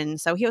published. And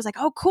so he was like,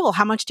 oh, cool.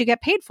 How much do you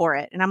get paid for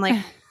it? And I'm like,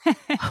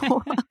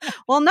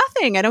 well,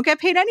 nothing. I don't get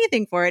paid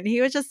anything for it. And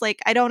he was just like,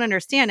 I don't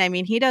understand. I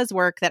mean, he does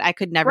work that I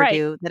could never Right.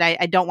 do, that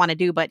I don't want to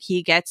do, but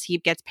he gets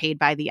paid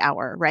by the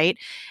hour. Right.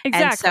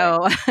 Exactly.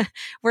 And so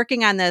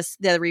working on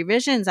the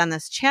revisions on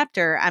this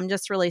chapter, I'm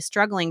just really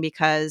struggling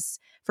because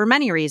for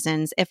many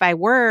reasons, if I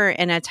were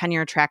in a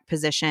tenure track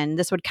position,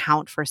 this would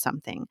count for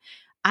something.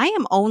 I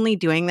am only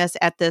doing this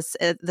at this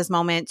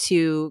moment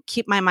to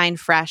keep my mind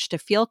fresh, to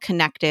feel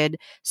connected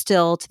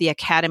still to the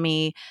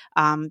academy,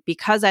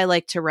 because I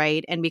like to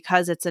write and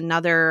because it's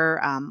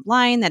another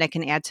line that I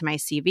can add to my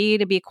CV.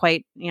 To be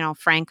quite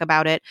frank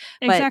about it,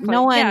 but Exactly.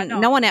 Yeah,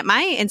 no one at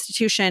my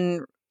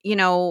institution,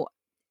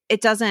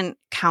 it doesn't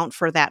count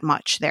for that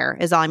much. There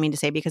is all I mean to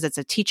say, because it's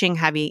a teaching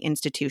heavy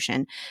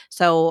institution.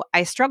 So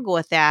I struggle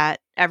with that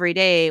every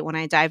day when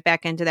I dive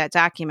back into that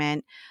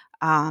document.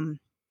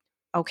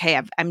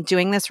 Okay, I'm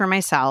doing this for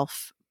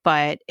myself,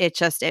 but it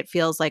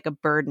feels like a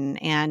burden.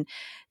 And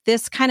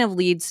this kind of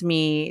leads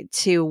me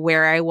to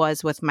where I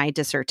was with my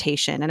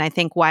dissertation. And I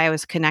think why I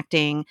was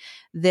connecting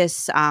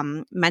this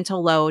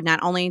mental load,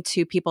 not only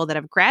to people that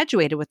have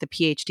graduated with the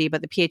PhD,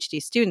 but the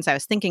PhD students, I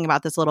was thinking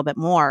about this a little bit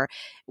more,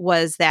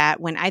 was that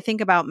when I think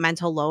about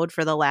mental load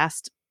for the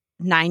last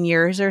 9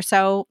 years or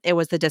so, it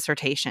was the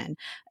dissertation.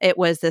 It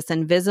was this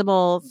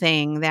invisible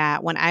thing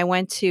that when I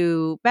went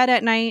to bed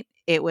at night,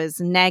 it was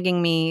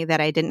nagging me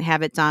that I didn't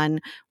have it done.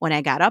 When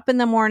I got up in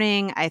the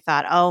morning, I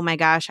thought, oh my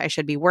gosh, I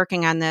should be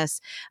working on this.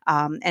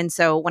 And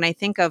so when I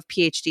think of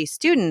PhD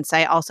students,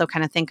 I also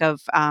kind of think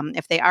of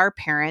if they are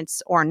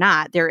parents or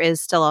not, there is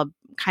still a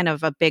kind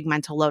of a big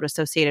mental load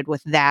associated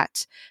with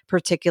that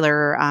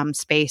particular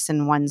space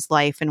in one's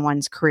life and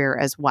one's career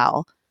as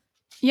well.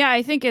 Yeah,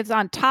 I think it's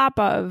on top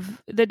of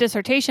the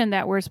dissertation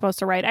that we're supposed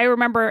to write. I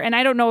remember, and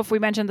I don't know if we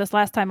mentioned this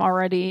last time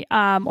already,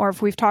 or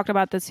if we've talked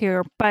about this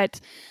here, but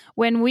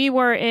when we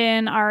were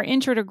in our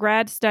intro to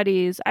grad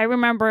studies, I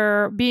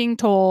remember being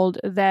told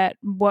that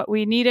what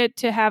we needed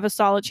to have a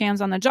solid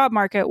chance on the job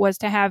market was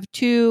to have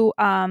two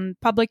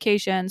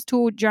publications,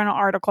 two journal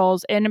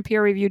articles in a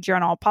peer-reviewed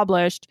journal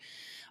published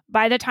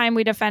by the time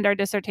we defend our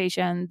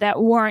dissertation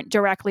that weren't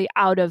directly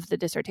out of the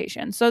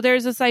dissertation. So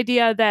there's this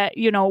idea that,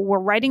 we're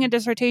writing a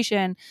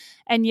dissertation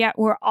and yet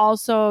we're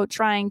also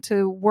trying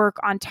to work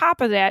on top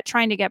of that,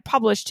 trying to get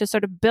published to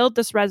sort of build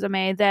this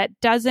resume that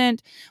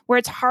where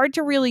it's hard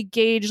to really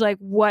gauge like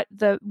what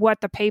the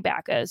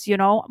payback is,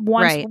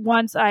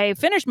 Once I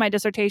finished my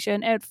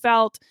dissertation, it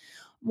felt,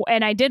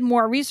 and I did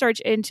more research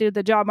into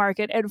the job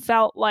market, it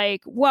felt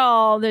like,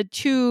 well, the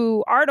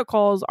two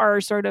articles are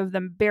sort of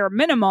the bare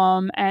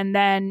minimum. And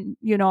then,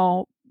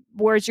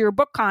 where's your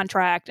book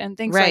contract and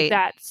things like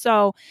that.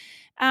 So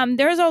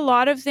there's a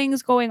lot of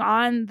things going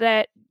on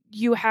that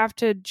you have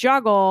to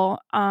juggle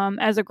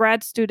as a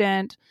grad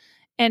student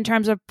in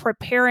terms of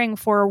preparing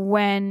for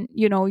when,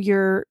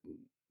 you're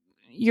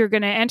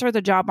going to enter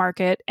the job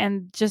market,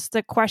 and just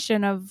the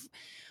question of,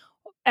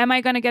 am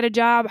I going to get a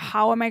job?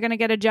 How am I going to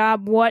get a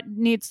job? What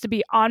needs to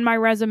be on my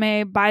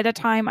resume by the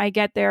time I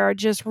get there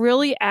just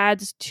really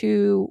adds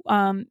to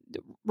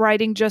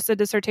writing just a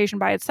dissertation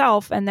by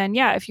itself. And then,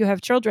 if you have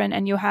children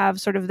and you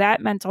have sort of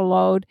that mental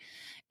load,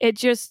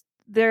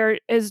 there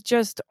is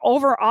just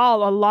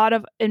overall a lot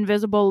of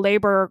invisible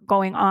labor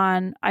going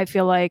on, I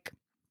feel like,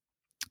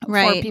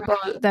 for people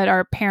that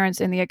are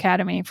parents in the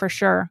academy, for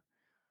sure.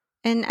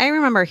 And I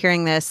remember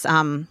hearing this.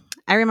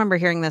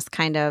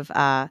 Kind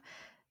of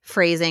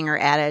phrasing or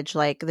adage,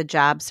 like the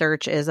job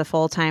search is a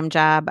full-time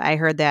job. I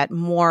heard that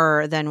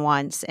more than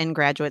once in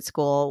graduate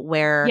school,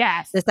 where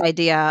this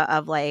idea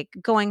of like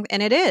going,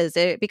 and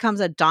it becomes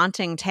a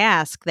daunting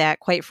task that,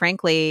 quite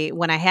frankly,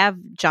 when I have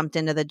jumped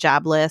into the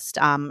job list,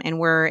 and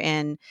we're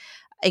in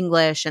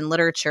English and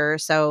literature,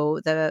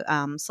 so the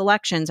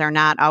selections are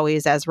not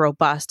always as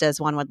robust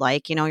as one would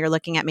like. You're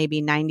looking at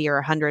maybe 90 or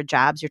 100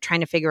 jobs. You're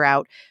trying to figure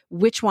out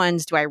which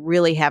ones do I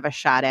really have a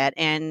shot at,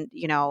 and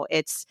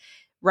it's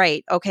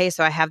right. Okay.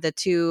 So I have the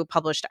two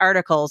published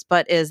articles,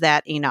 but is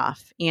that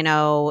enough?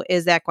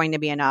 Is that going to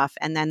be enough?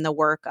 And then the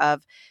work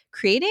of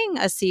creating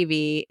a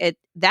CV,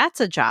 that's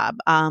a job.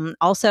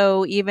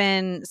 Also,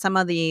 even some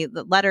of the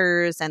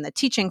letters and the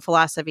teaching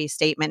philosophy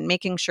statement,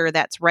 making sure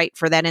that's right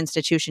for that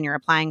institution you're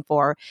applying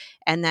for.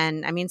 And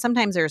then,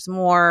 sometimes there's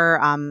more.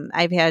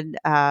 I've had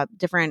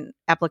different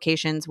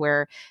applications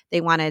where they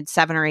wanted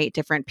 7 or 8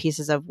 different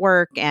pieces of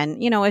work. And,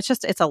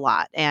 it's a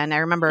lot. And I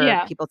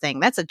remember people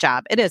saying, that's a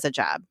job. It is a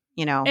job.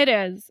 It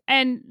is.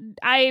 And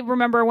I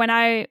remember when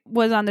I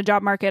was on the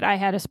job market, I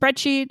had a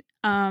spreadsheet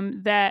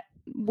that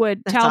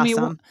would That's tell me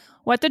awesome.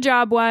 what the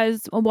job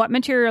was, what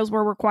materials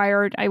were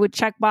required. I would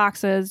check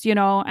boxes,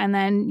 and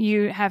then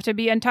you have to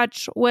be in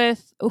touch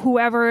with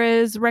whoever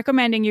is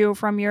recommending you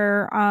from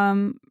your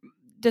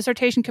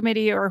dissertation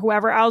committee or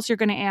whoever else you're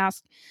going to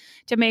ask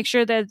to make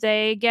sure that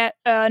they get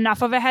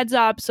enough of a heads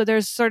up. So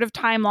there's sort of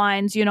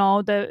timelines,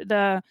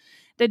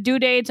 the due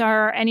dates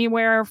are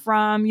anywhere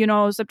from,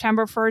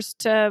 September 1st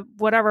to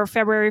whatever,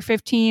 February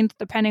 15th,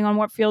 depending on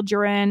what field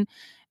you're in.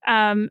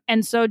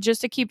 And so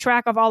just to keep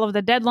track of all of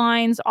the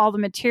deadlines, all the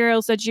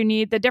materials that you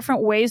need, the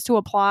different ways to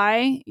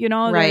apply,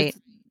 Right.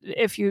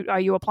 are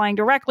you applying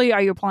directly?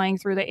 Are you applying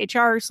through the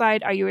HR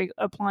site? Are you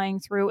applying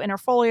through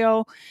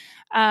Interfolio,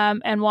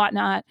 and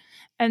whatnot?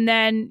 And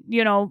then,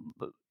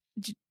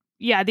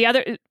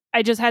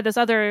 I just had this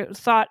other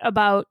thought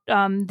about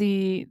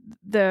the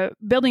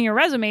building your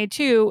resume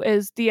too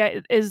is the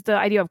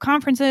idea of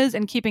conferences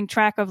and keeping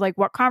track of like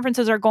what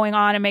conferences are going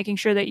on and making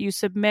sure that you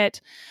submit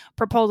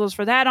proposals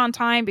for that on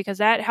time, because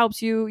that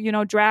helps you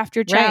draft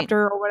your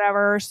chapter or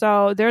whatever.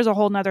 So there's a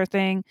whole nother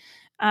thing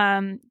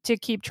to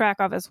keep track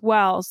of as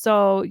well.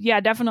 So yeah,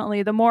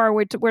 definitely the more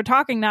we're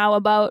talking now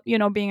about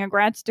being a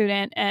grad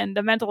student and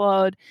the mental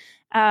load.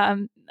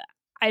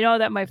 I know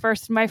that my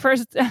first my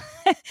first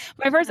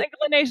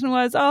inclination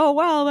was, oh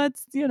well,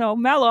 that's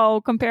mellow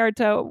compared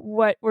to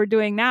what we're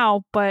doing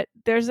now, but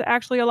there's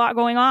actually a lot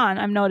going on,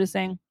 I'm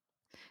noticing.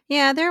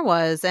 Yeah, there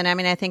was. And I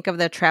mean, I think of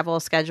the travel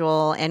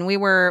schedule, and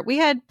we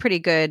had pretty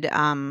good,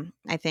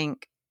 I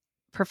think,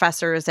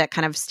 professors that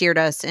kind of steered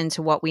us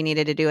into what we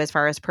needed to do as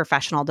far as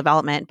professional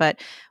development.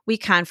 But we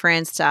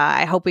conferenced.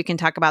 I hope we can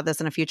talk about this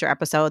in a future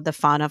episode, the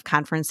fun of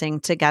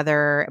conferencing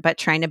together, but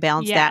trying to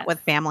balance that with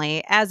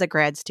family as a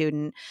grad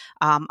student.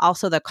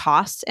 Also, the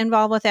costs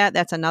involved with that.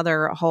 That's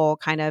another whole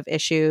kind of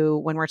issue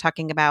when we're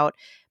talking about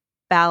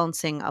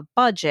balancing a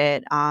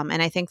budget.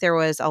 And I think there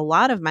was a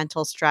lot of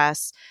mental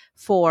stress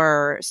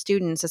for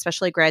students,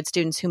 especially grad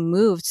students who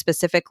moved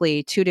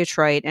specifically to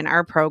Detroit in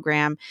our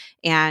program.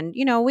 And,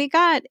 we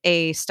got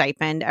a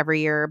stipend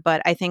every year,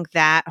 but I think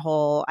that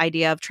whole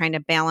idea of trying to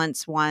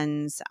balance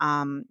one's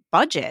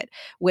budget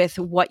with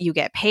what you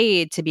get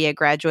paid to be a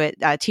graduate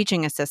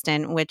teaching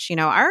assistant, which,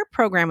 our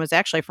program was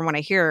actually, from what I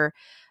hear,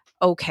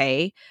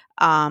 okay.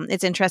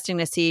 It's interesting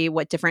to see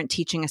what different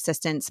teaching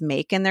assistants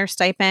make in their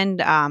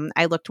stipend.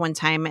 I looked one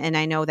time and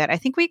I know that I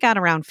think we got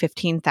around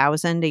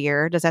 $15,000 a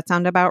year. Does that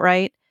sound about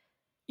right?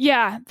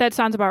 Yeah, that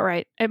sounds about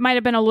right. It might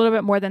have been a little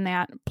bit more than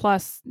that,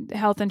 plus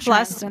health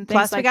insurance and things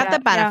Plus like we got that.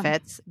 the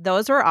benefits. Yeah.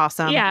 Those were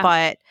awesome. Yeah.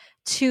 But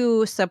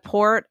to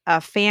support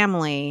a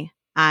family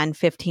on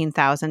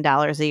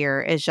 $15,000 a year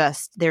is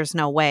just, there's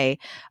no way.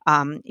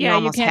 You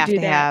almost you can't have to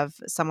that. have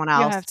someone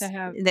else. You have to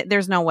have.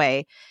 There's no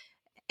way.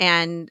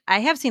 And I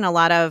have seen a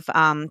lot of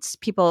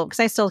people,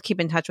 because I still keep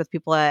in touch with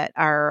people at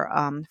our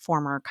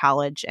former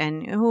college,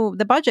 and who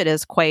the budget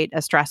is quite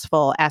a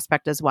stressful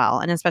aspect as well.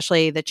 And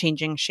especially the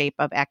changing shape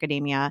of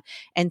academia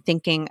and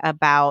thinking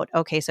about,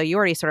 okay, so you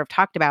already sort of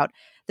talked about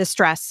the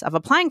stress of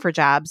applying for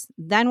jobs.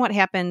 Then what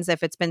happens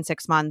if it's been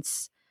 6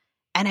 months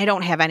and I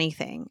don't have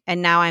anything?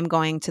 And now I'm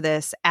going to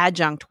this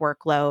adjunct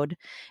workload.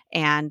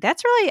 And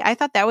that's really, I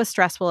thought that was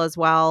stressful as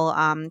well.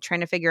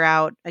 Trying to figure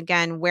out,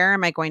 again, where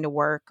am I going to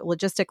work?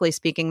 Logistically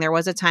speaking, there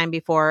was a time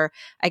before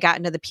I got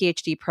into the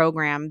PhD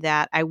program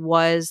that I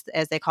was,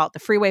 as they call it, the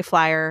freeway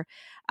flyer.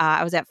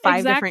 I was at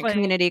 5 different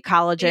community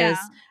colleges.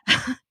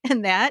 Yeah.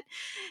 And that,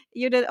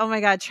 you did, oh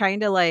my God,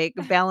 trying to like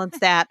balance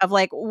that of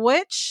like,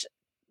 which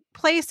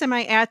place am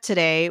I at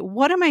today?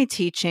 What am I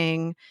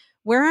teaching?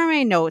 Where are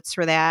my notes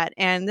for that?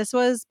 And this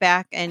was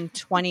back in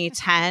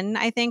 2010,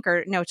 I think,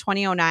 or no,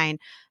 2009.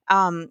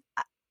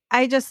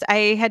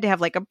 I had to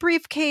have like a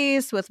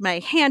briefcase with my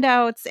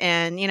handouts,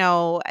 and,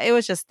 it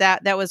was just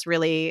that was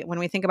really, when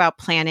we think about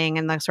planning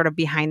and the sort of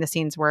behind the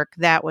scenes work,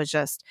 that was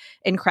just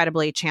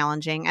incredibly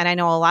challenging. And I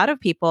know a lot of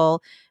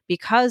people,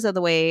 because of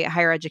the way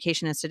higher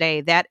education is today,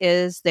 that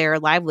is their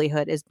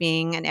livelihood, is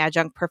being an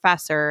adjunct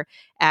professor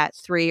at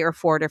 3 or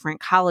 4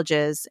 different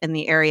colleges in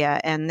the area.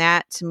 And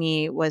that to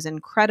me was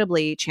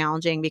incredibly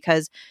challenging,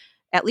 because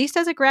at least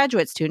as a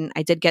graduate student,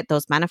 I did get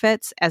those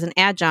benefits. As an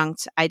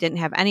adjunct, I didn't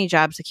have any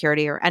job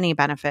security or any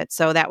benefits.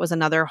 So that was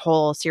another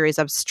whole series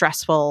of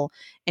stressful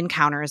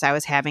encounters I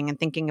was having and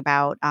thinking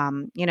about.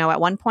 At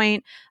one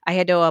point, I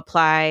had to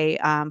apply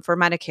for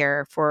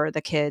Medicare for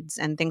the kids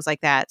and things like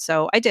that.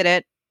 So I did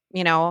it.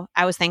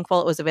 I was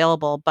thankful it was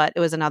available, but it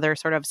was another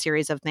sort of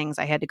series of things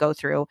I had to go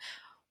through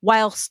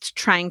whilst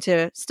trying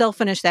to still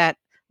finish that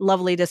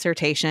lovely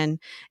dissertation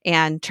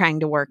and trying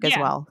to work as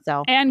well.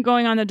 So, and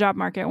going on the job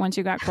market once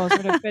you got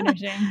closer to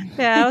finishing.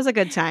 Yeah, it was a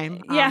good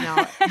time.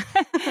 Yeah.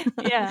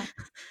 Yeah.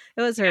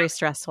 It was very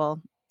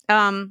stressful.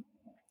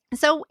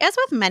 So as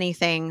with many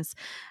things,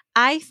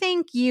 I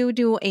think you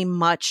do a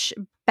much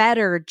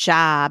better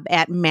job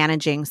at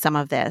managing some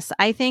of this.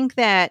 I think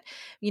that,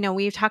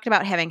 we've talked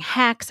about having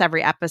hacks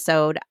every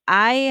episode.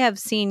 I have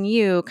seen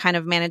you kind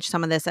of manage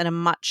some of this in a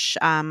much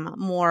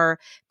more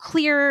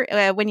clear,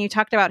 when you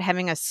talked about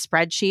having a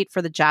spreadsheet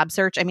for the job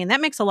search. I mean,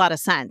 that makes a lot of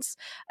sense.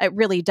 It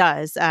really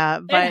does.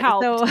 It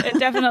helped. It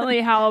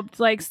definitely helped,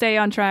 like, stay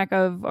on track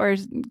of, or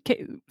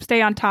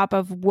stay on top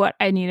of what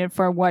I needed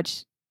for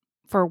which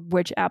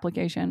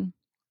application.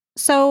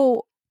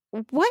 So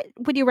what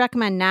would you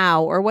recommend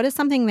now, or what is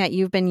something that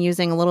you've been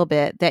using a little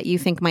bit that you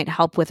think might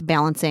help with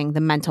balancing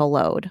the mental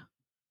load?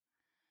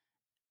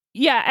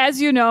 Yeah, as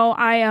you know,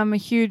 I am a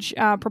huge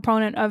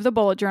proponent of the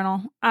bullet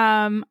journal.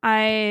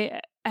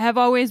 I have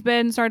always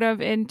been sort of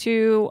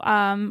into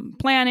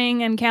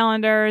planning and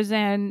calendars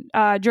and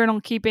journal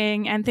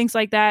keeping and things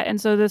like that. And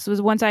so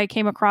once I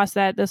came across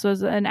that, this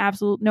was an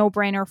absolute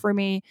no-brainer for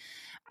me.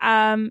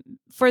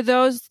 For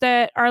those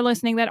that are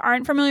listening that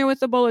aren't familiar with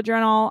the bullet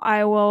journal,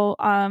 I will,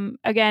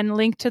 again,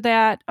 link to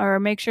that,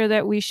 or make sure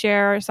that we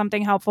share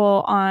something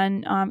helpful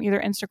on either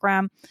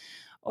Instagram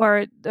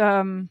or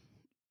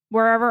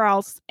wherever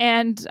else,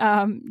 and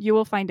you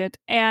will find it.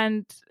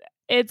 And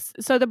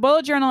so the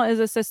bullet journal is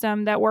a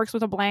system that works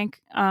with a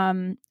blank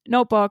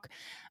notebook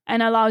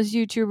and allows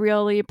you to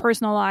really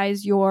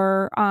personalize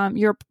your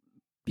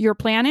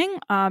planning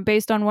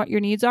based on what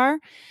your needs are.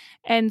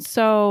 And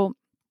so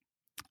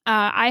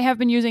I have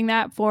been using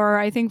that for,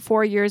 I think,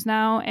 4 years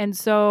now. And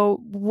so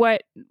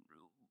what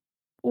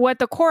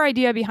the core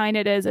idea behind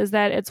it is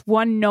that it's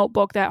one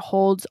notebook that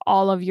holds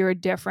all of your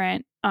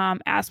different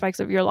aspects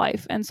of your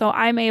life. And so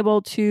I'm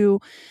able to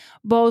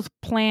both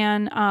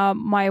plan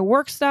my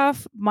work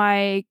stuff,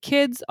 my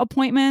kids'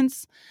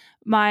 appointments,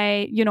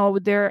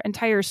 their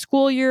entire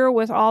school year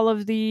with all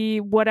of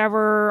the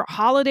whatever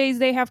holidays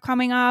they have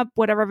coming up,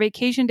 whatever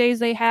vacation days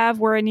they have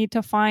where I need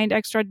to find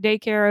extra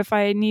daycare if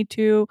I need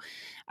to,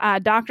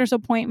 doctor's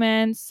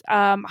appointments,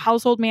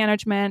 household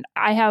management.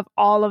 I have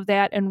all of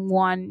that in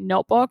one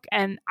notebook,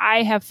 and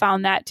I have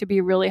found that to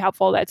be really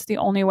helpful. That's the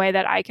only way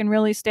that I can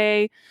really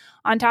stay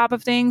on top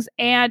of things,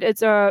 and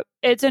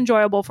it's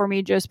enjoyable for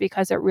me just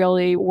because it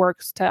really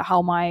works to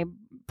how my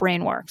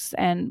brain works,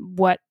 and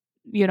what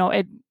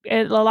it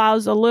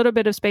allows a little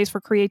bit of space for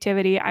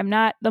creativity. I'm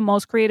not the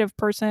most creative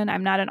person.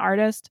 I'm not an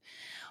artist,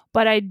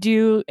 but I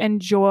do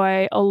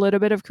enjoy a little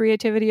bit of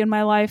creativity in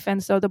my life.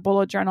 And so the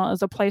bullet journal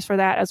is a place for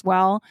that as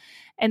well.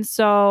 And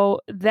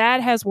so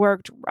that has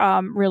worked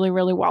really,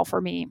 really well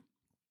for me.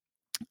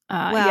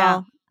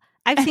 Yeah.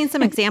 I've seen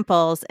some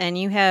examples, and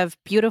you have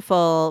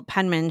beautiful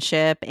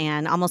penmanship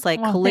and almost like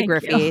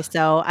calligraphy.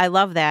 So I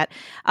love that.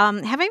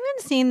 Have I even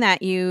seen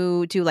that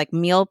you do like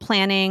meal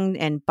planning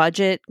and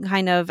budget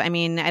kind of? I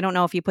mean, I don't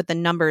know if you put the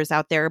numbers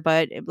out there,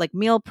 but like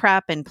meal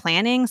prep and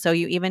planning. So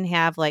you even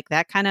have like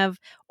that kind of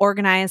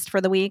organized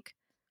for the week?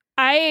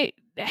 I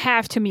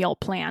have to meal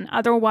plan.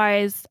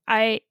 Otherwise,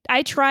 I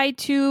try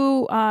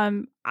to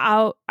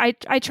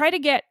I try to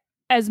get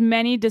as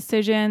many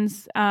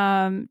decisions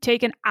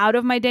taken out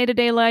of my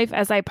day-to-day life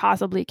as I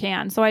possibly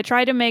can. So I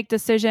try to make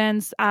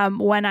decisions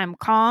when I'm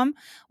calm,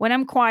 when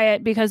I'm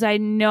quiet, because I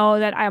know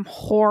that I'm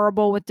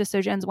horrible with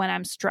decisions when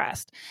I'm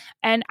stressed.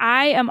 And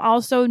I am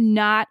also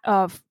not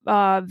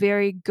a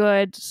very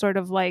good sort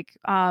of like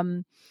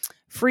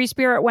free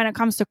spirit when it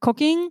comes to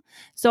cooking.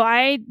 So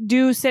I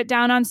do sit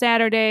down on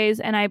Saturdays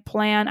and I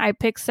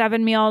pick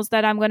 7 meals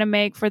that I'm going to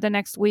make for the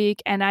next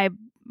week, and I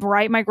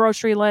write my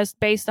grocery list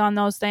based on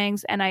those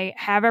things, and I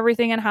have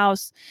everything in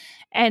house.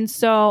 And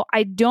so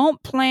I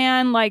don't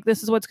plan like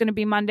this is what's going to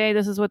be Monday,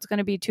 this is what's going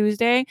to be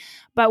Tuesday.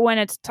 But when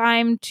it's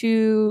time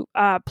to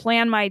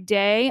plan my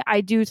day,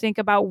 I do think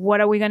about what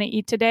are we going to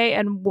eat today,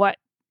 and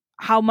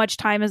how much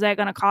time is that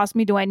going to cost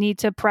me? Do I need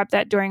to prep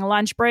that during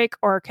lunch break,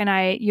 or can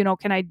I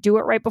do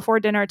it right before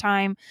dinner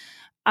time?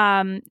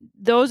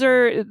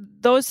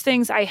 Those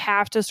things I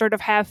have to sort of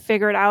have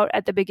figured out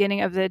at the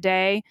beginning of the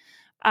day.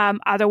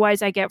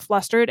 Otherwise, I get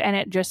flustered and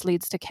it just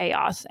leads to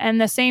chaos. And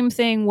the same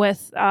thing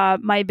with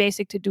my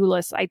basic to-do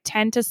list. I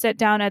tend to sit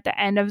down at the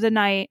end of the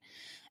night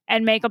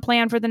and make a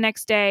plan for the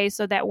next day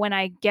so that when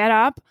I get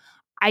up,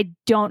 I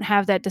don't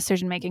have that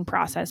decision-making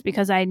process,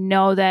 because I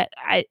know that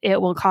it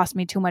will cost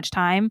me too much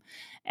time.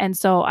 And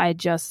so I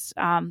just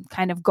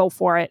kind of go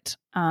for it.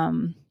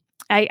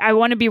 I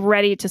want to be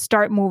ready to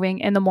start moving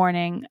in the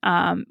morning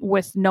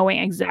with knowing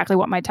exactly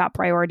what my top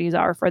priorities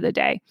are for the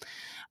day.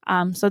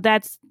 So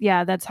that's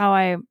how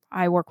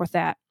I work with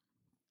that.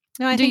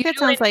 No, I think that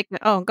sounds like,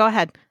 oh, go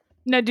ahead.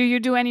 No, do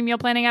you do any meal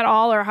planning at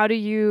all, or how do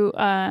you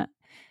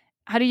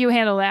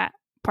handle that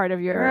part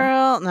of your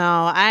girl?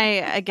 No,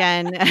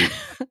 again,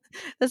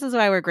 this is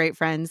why we're great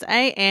friends.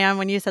 I am,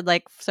 when you said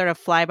like sort of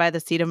fly by the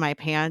seat of my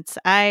pants,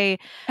 I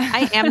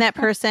am that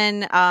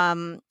person.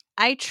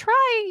 I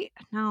try.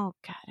 No,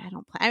 God, I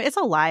don't plan. It's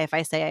a lie if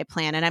I say I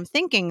plan. And I'm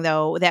thinking,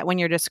 though, that when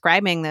you're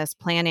describing this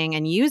planning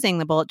and using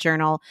the bullet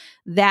journal,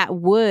 that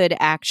would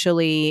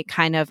actually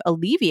kind of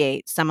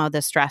alleviate some of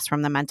the stress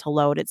from the mental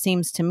load. It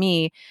seems to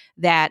me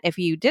that if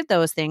you did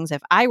those things,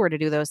 if I were to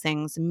do those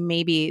things,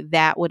 maybe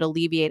that would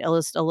alleviate a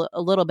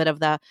little bit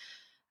of the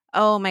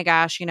oh my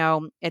gosh,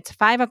 it's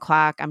 5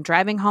 o'clock. I'm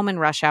driving home in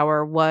rush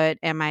hour. What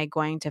am I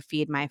going to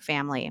feed my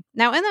family?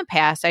 Now, in the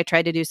past, I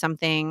tried to do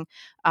something.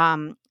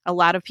 A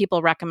lot of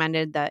people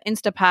recommended the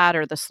Instapot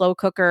or the slow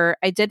cooker.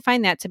 I did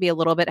find that to be a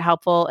little bit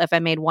helpful if I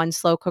made one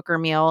slow cooker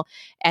meal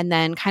and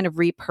then kind of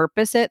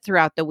repurpose it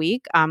throughout the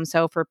week.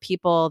 So for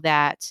people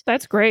that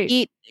That's great.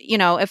 eat,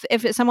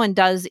 if someone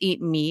does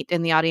eat meat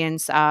in the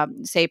audience,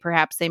 say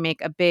perhaps they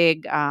make a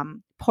big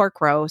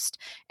pork roast,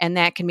 and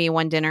that can be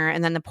one dinner,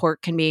 and then the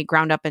pork can be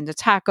ground up into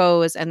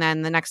tacos, and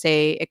then the next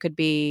day it could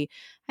be,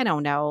 I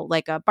don't know,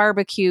 like a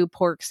barbecue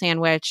pork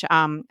sandwich.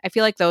 I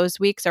feel like those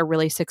weeks are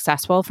really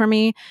successful for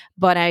me,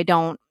 but I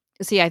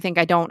think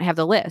I don't have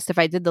the list. If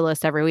I did the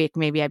list every week,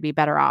 maybe I'd be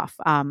better off,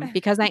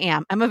 because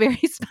I'm a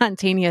very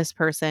spontaneous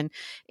person,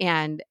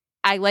 and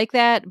I like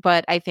that,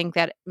 but I think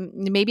that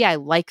maybe I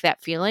like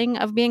that feeling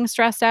of being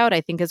stressed out, I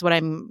think is what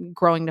I'm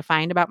growing to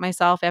find about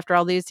myself after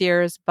all these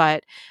years.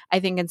 But I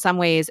think in some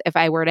ways, if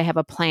I were to have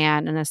a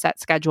plan and a set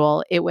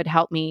schedule, it would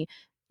help me,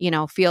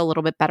 feel a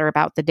little bit better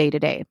about the day to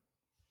day.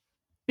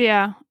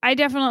 Yeah, it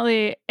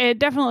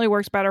definitely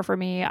works better for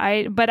me.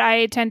 But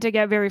I tend to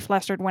get very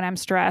flustered when I'm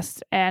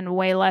stressed and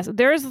way less.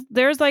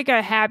 There's like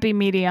a happy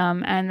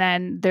medium and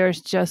then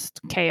there's just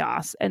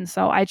chaos. And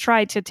so I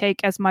try to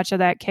take as much of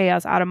that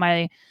chaos out of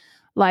my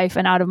life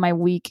and out of my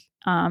week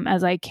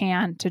as I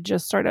can to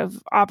just sort of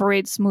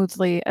operate as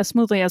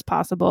smoothly as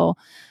possible.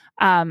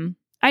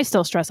 I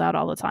still stress out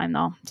all the time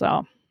though.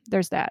 So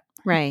there's that.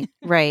 Right,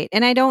 right.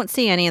 And I don't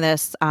see any of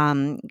this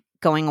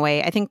going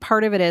away. I think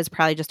part of it is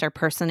probably just our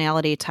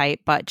personality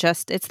type, but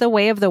just it's the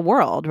way of the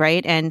world,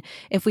 right? And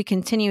if we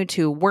continue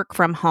to work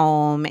from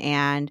home,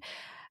 and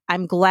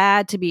I'm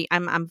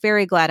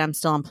very glad I'm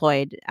still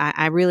employed.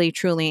 I really,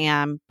 truly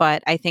am.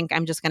 But I think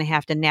I'm just going to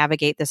have to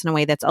navigate this in a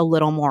way that's a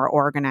little more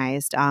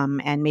organized,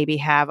 and maybe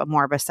have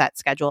more of a set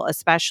schedule,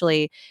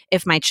 especially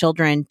if my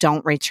children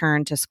don't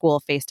return to school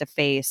face to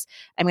face.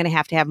 I'm going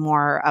to have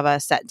more of a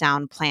set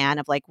down plan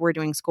of like, we're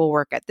doing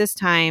schoolwork at this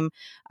time,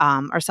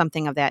 or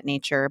something of that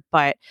nature.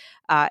 But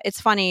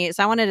it's funny.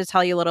 So I wanted to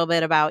tell you a little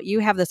bit about, you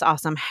have this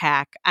awesome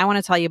hack. I want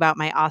to tell you about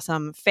my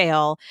awesome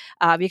fail,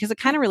 because it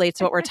kind of relates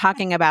to what we're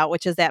talking about,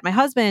 which is that my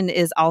husband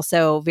is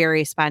also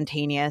very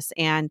spontaneous.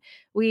 And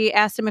we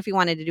asked him if he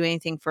wanted to do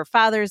anything for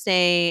Father's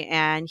Day,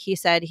 and he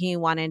said he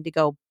wanted to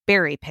go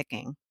berry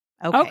picking.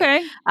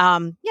 Okay.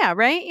 Yeah,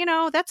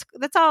 right.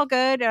 That's all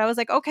good. And I was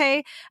like,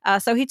 okay.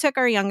 So he took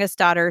our youngest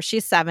daughter.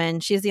 She's 7.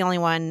 She's the only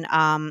one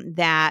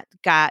that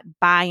got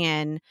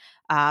buy-in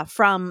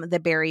from the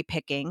berry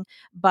picking.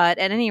 But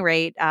at any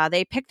rate,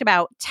 they picked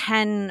about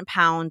 10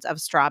 pounds of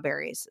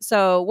strawberries.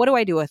 So what do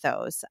I do with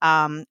those?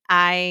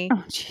 I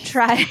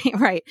try,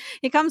 right.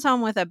 He comes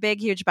home with a big,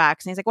 huge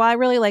box, and he's like, well, I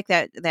really like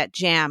that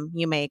jam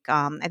you make.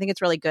 I think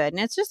it's really good. And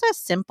it's just a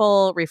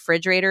simple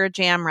refrigerator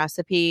jam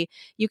recipe.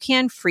 You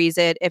can freeze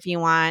it if you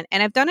want.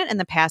 And I've done it in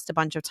the past a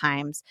bunch of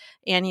times.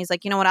 And he's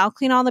like, you know what? I'll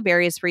clean all the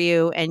berries for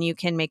you and you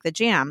can make the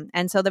jam.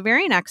 And so the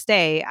very next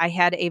day, I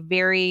had a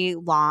very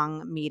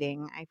long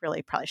meeting. I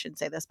really probably shouldn't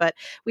say this, but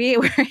we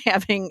were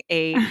having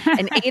an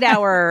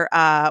 8-hour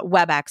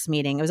WebEx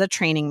meeting. It was a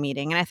training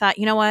meeting. And I thought,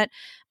 you know what?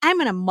 I'm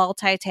going to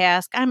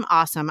multitask. I'm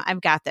awesome.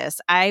 I've got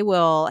this. I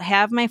will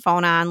have my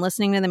phone on,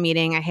 listening to the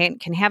meeting.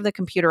 Can have the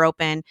computer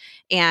open,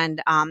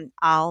 and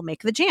I'll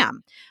make the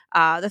jam.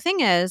 The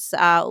thing is,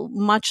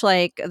 much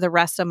like the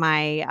rest of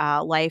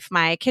my life,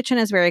 my kitchen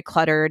is very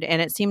cluttered,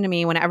 and it seemed to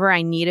me whenever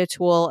I need a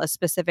tool, a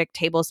specific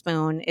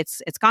tablespoon,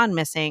 it's gone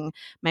missing.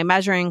 My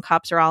measuring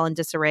cups are all in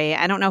disarray.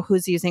 I don't know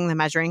who's using the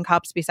measuring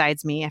cups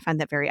besides me. I find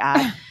that very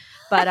odd.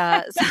 But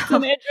that's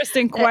an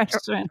interesting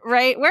question,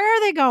 right? Where are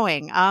they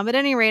going? At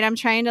any rate, I'm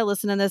trying to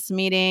listen to this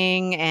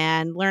meeting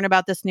and learn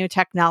about this new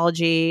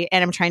technology,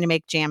 and I'm trying to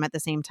make jam at the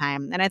same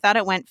time. And I thought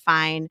it went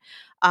fine.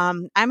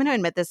 I'm going to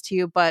admit this to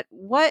you, but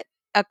what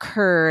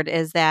occurred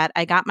is that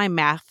I got my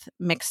math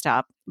mixed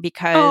up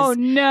because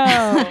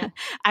I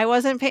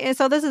wasn't paying.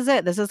 So this is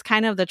it. This is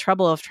kind of the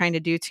trouble of trying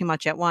to do too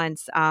much at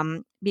once.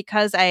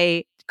 Because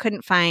I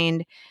couldn't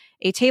find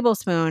a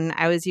tablespoon,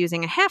 I was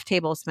using a half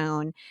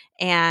tablespoon,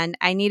 and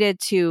I needed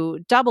to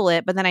double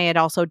it, but then I had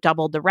also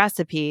doubled the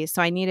recipe.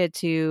 So I needed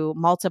to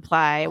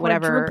multiply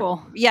whatever.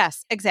 Quadruple.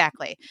 Yes,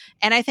 exactly.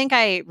 And I think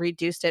I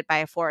reduced it by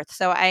a fourth.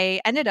 So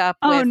I ended up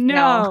with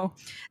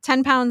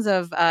 10 pounds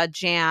of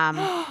jam,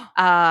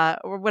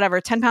 or whatever,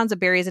 10 pounds of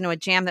berries into a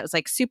jam that was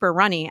like super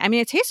runny. I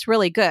mean, it tastes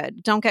really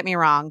good. Don't get me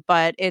wrong,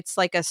 but it's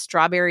like a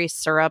strawberry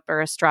syrup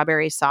or a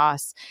strawberry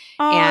sauce.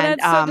 Oh, and,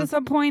 that's so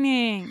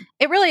disappointing.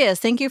 It really is.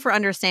 Thank you for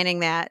understanding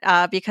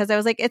that, because I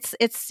was like, it's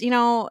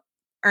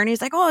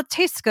Ernie's like, oh, it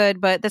tastes good,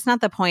 but that's not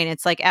the point.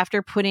 It's like,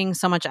 after putting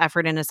so much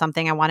effort into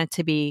something, I want it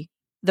to be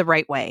the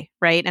right way,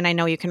 right? And I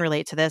know you can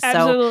relate to this.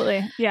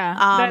 Absolutely. So,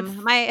 yeah.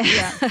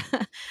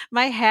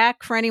 My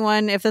hack for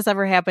anyone, if this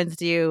ever happens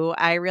to you,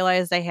 I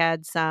realized I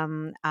had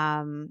some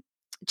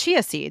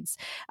chia seeds.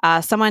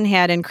 Someone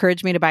had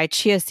encouraged me to buy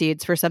chia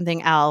seeds for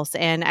something else.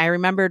 And I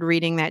remembered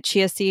reading that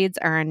chia seeds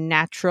are a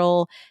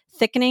natural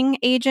thickening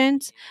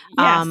agent.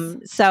 Yes.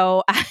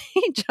 So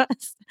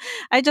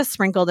I just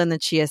sprinkled in the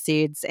chia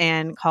seeds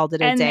and called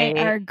it a And day. they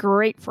are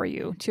great for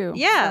you too.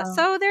 Yeah,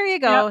 so there you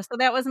go. Yep. So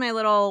that was my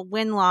little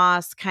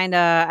win-loss kind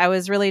of. I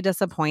was really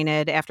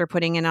disappointed after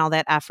putting in all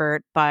that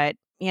effort, but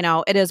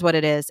it is what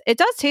it is. It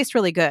does taste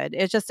really good.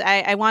 It's just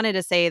I wanted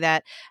to say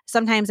that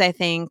sometimes I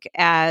think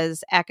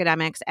as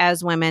academics,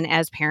 as women,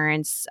 as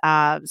parents,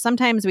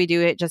 sometimes we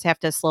do it just have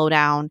to slow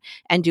down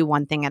and do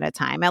one thing at a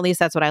time. At least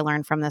that's what I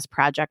learned from this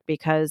project,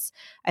 because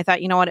I thought,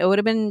 what, it would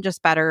have been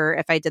just better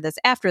if I did this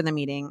after the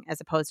meeting as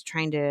opposed to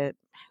trying to.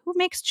 Who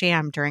makes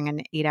jam during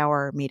an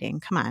 8-hour meeting?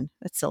 Come on,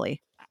 that's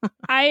silly.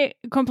 I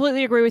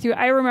completely agree with you.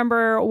 I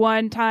remember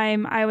one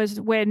time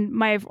when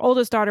my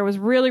oldest daughter was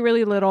really,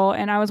 really little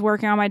and I was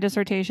working on my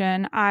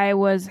dissertation. I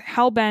was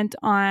hell-bent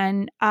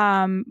on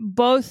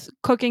both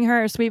cooking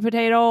her a sweet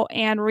potato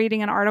and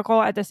reading an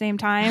article at the same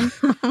time.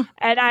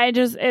 And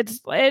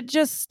it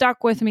just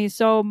stuck with me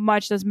so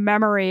much, this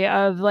memory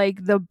of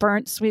like the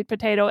burnt sweet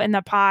potato in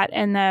the pot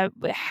and the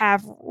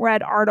half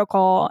read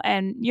article.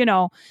 And,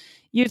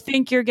 you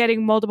think you're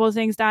getting multiple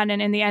things done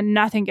and in the end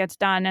nothing gets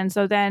done. And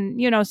so then,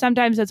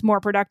 sometimes it's more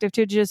productive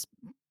to just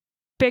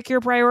pick your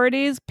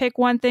priorities, pick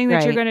one thing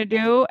that you're going to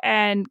do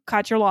and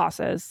cut your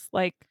losses.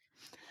 Like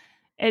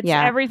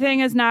everything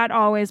is not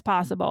always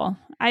possible.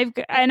 I've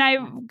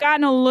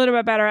gotten a little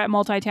bit better at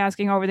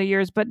multitasking over the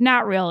years, but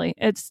not really.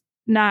 It's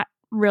not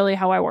really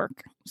how I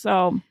work.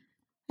 So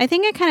I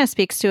think it kind of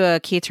speaks to a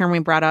key term we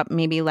brought up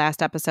maybe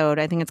last episode.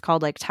 I think it's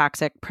called like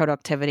toxic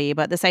productivity,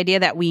 but this idea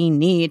that we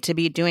need to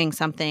be doing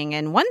something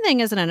and one thing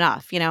isn't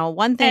enough,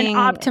 one thing. And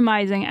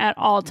optimizing at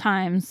all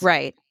times.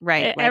 Right.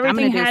 Like,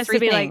 everything has to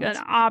be like an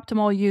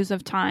optimal use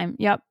of time.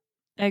 Yep.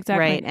 Exactly.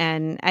 Right.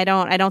 And I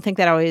don't think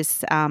that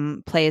always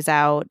plays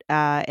out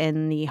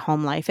in the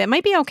home life. It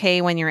might be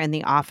okay when you're in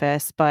the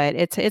office, but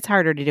it's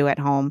harder to do at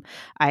home,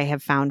 I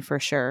have found for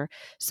sure.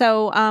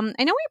 So I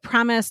know we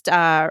promised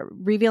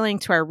revealing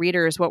to our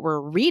readers what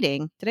we're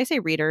reading. Did I say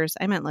readers?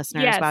 I meant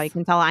listeners. Yes. Wow, you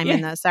can tell I'm in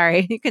the,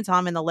 sorry, you can tell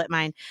I'm in the lit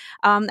mind.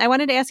 I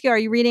wanted to ask you, are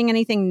you reading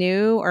anything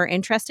new or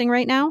interesting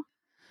right now?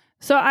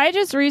 So I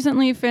just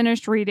recently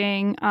finished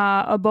reading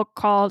a book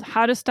called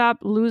How to Stop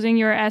Losing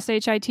Your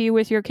SHIT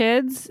with Your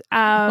Kids.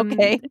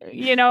 Okay.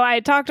 I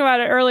talked about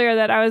it earlier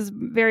that I was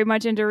very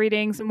much into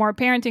reading some more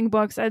parenting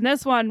books. And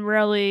this one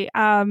really,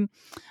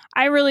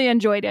 I really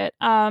enjoyed it.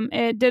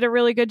 It did a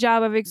really good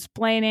job of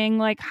explaining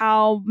like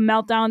how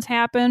meltdowns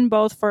happen,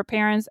 both for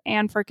parents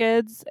and for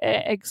kids.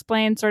 It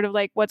explained sort of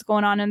like what's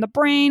going on in the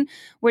brain,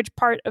 which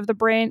parts of the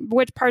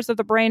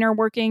brain are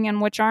working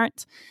and which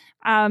aren't.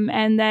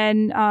 And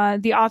then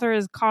the author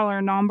is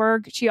Carla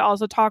Naumburg. She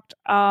also talked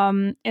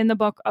in the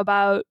book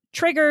about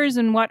triggers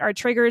and what our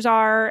triggers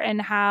are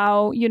and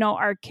how,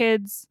 our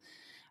kids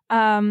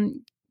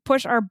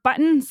push our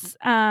buttons.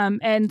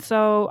 And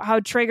so how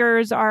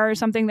triggers are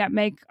something that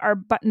make our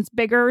buttons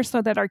bigger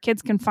so that our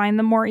kids can find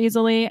them more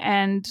easily.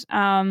 And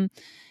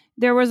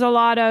there was a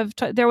lot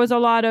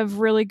of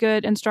really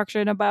good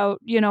instruction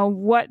about,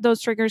 what those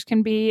triggers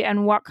can be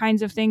and what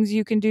kinds of things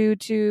you can do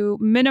to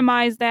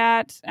minimize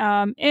that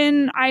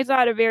in, I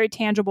thought, a very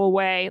tangible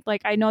way.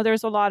 Like, I know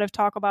there's a lot of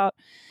talk about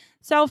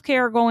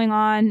self-care going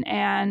on,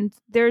 and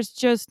there's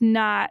just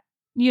not,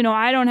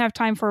 I don't have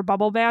time for a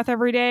bubble bath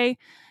every day.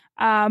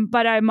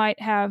 But I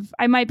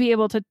might be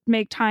able to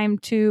make time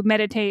to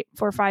meditate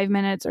for 5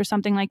 minutes or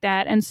something like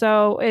that. And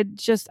so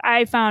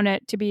I found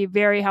it to be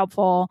very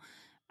helpful.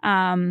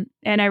 And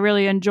I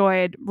really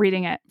enjoyed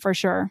reading it for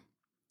sure.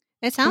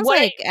 It sounds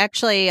like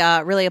actually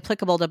really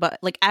applicable to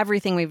like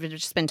everything we've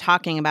just been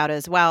talking about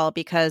as well,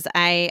 because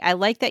I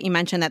like that you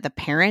mentioned that the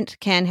parent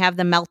can have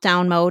the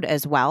meltdown mode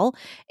as well.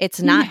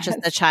 It's not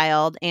just the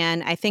child.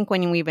 And I think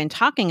when we've been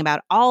talking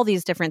about all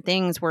these different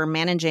things we're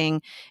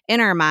managing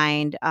in our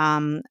mind,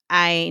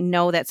 I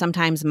know that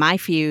sometimes my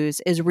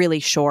fuse is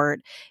really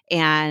short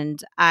and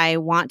I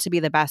want to be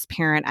the best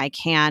parent I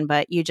can.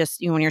 But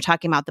when you're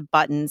talking about the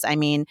buttons, I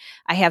mean,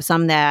 I have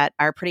some that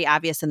are pretty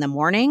obvious in the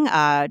morning,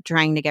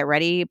 trying to get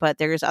ready, but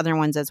there's other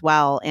ones as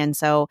well. And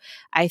so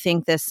I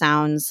think this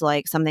sounds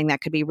like something that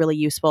could be really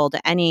useful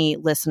to any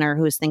listener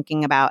who's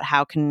thinking about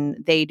how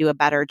can they do a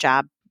better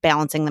job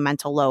balancing the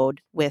mental load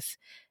with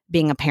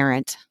being a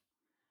parent.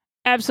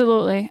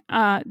 Absolutely.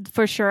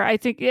 For sure. I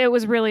think it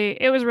was really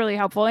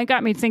helpful. It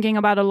got me thinking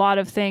about a lot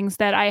of things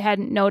that I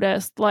hadn't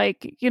noticed,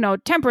 like,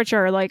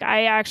 temperature. Like,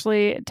 I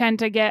actually tend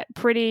to get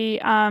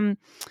pretty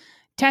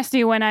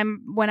testy when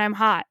I'm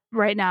hot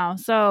right now.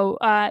 So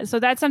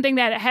that's something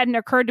that hadn't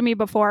occurred to me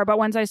before. But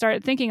once I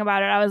started thinking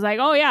about it, I was like,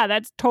 oh yeah,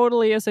 that's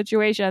totally a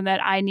situation that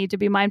I need to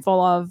be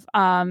mindful of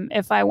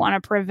if I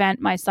want to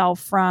prevent myself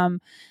from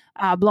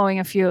blowing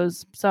a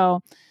fuse.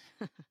 So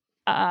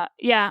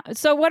yeah.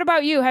 So what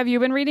about you? Have you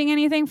been reading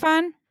anything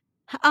fun?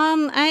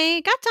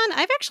 I got done.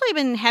 I've actually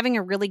been having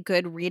a really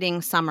good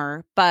reading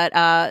summer,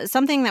 but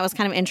something that was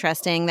kind of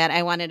interesting that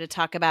I wanted to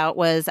talk about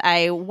was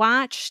I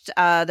watched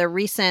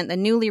the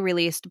newly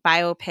released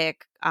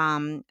biopic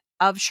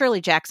of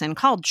Shirley Jackson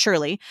called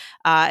Shirley.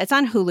 It's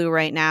on Hulu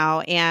right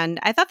now. And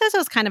I thought this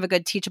was kind of a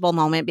good teachable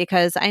moment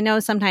because I know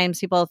sometimes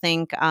people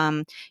think,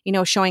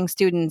 showing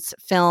students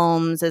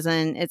films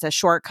it's a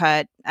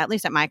shortcut, at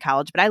least at my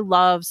college, but I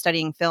love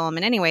studying film.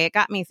 And anyway, it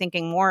got me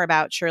thinking more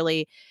about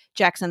Shirley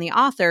Jackson, the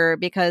author,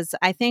 because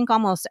I think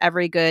almost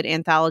every good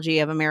anthology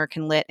of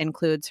American lit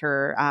includes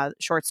her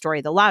short story,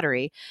 The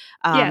Lottery.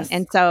 Yes.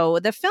 And so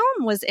the film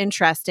was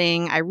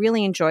interesting. I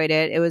really enjoyed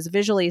it. It was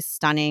visually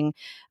stunning,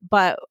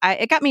 but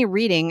it got me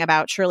reading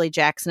about Shirley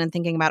Jackson and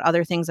thinking about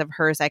other things of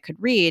hers I could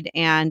read.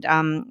 And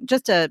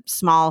just a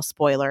small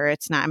spoiler,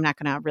 I'm not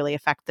going to really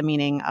affect the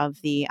meaning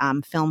of the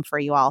film for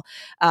you all.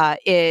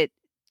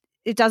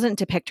 It doesn't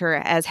depict her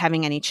as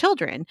having any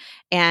children.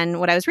 And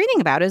what I was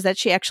reading about is that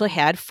she actually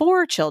had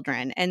 4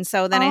 children. And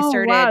so then I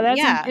started. Wow, that's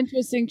an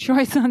interesting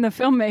choice on the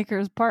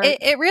filmmaker's part.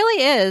 It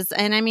really is.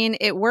 And I mean,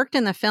 it worked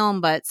in the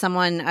film, but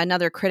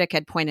another critic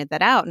had pointed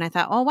that out. And I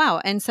thought, oh, wow.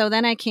 And so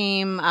then I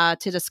came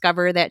to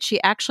discover that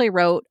she actually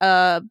wrote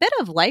a bit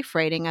of life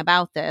writing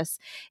about this.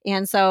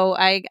 And so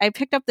I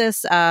picked up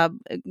this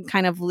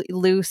kind of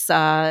loose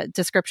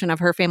description of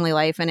her family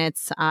life. And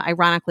it's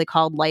ironically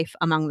called Life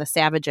Among the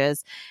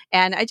Savages.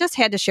 And I just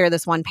had to share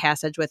this one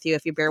passage with you,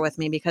 if you bear with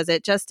me, because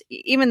it just,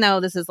 even though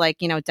this is like,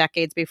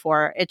 decades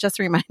before, it just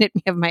reminded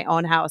me of my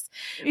own house,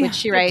 which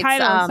she writes. The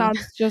title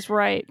sounds just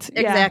right.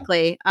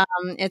 Exactly. Yeah.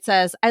 It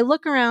says, I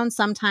look around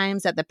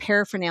sometimes at the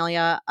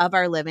paraphernalia of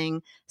our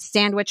living,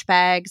 sandwich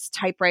bags,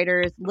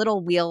 typewriters,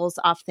 little wheels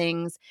off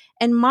things,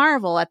 and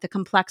marvel at the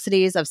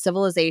complexities of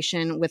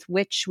civilization with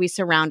which we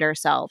surround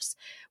ourselves.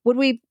 Would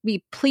we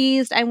be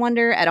pleased, I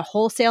wonder, at a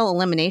wholesale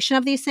elimination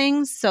of these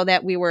things so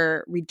that we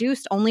were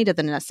reduced only to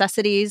the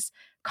necessities,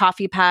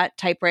 coffee pot,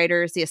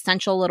 typewriters, the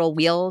essential little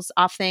wheels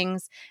off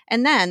things?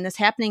 And then, this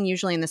happening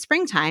usually in the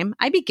springtime,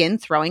 I begin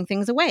throwing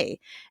things away.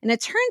 And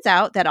it turns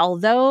out that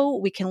although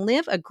we can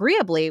live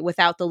agreeably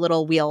without the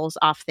little wheels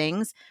off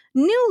things,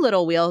 new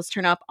little wheels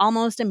turn up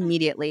almost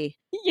immediately.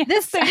 Yes,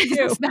 this, I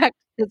suspect,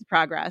 is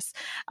progress.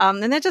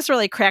 And that just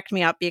really cracked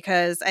me up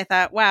because I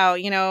thought, wow,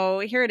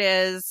 here it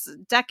is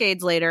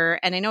decades later,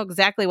 and I know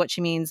exactly what she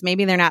means.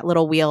 Maybe they're not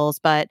little wheels,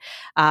 but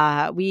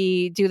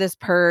we do this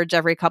purge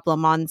every couple of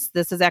months.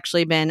 This has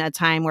actually been a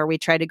time where we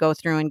try to go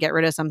through and get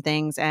rid of some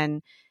things,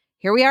 and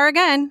here we are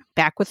again,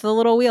 back with the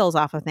little wheels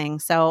off of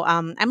things. So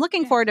I'm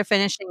looking forward to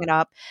finishing it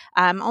up.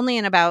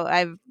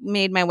 I've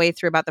made my way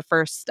through about the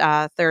first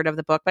third of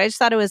the book, but I just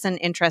thought it was an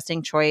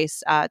interesting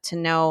choice to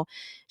know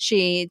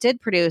she did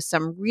produce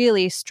some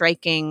really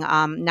striking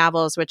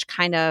novels, which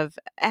kind of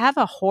have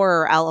a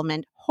horror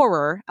element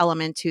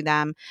to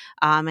them,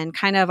 and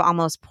kind of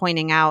almost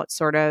pointing out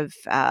sort of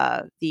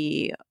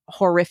the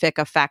horrific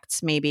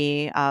effects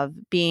maybe of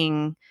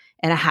being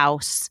in a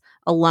house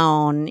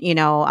alone,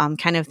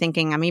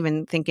 I'm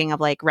even thinking of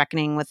like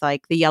reckoning with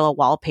like the yellow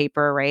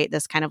wallpaper, right?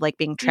 This kind of like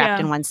being trapped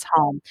in one's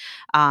home.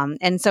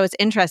 And so it's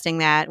interesting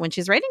that when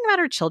she's writing about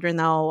her children,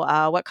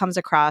 though, what comes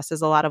across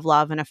is a lot of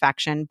love and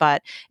affection,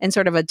 but in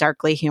sort of a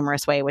darkly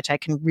humorous way, which I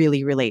can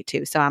really relate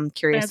to. So I'm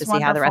curious to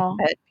see how the rest of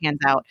it pans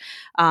out.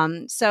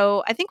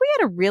 So I think we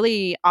had a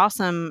really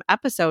awesome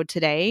episode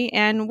today.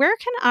 And where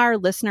can our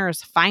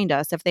listeners find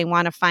us if they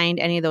want to find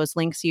any of those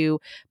links you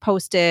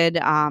posted?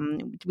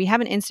 We have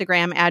an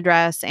Instagram address,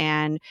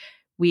 and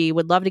we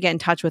would love to get in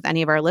touch with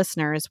any of our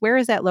listeners. Where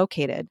is that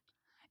located?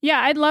 Yeah,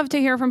 I'd love to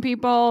hear from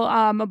people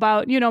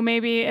about,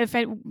 maybe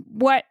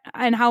what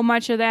and how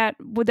much of that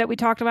we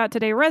talked about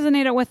today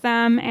resonated with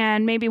them,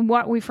 and maybe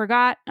what we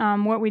forgot,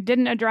 what we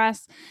didn't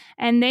address.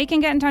 And they can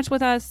get in touch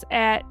with us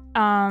at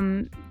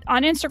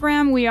on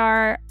Instagram. We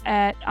are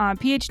at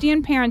PhD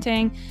in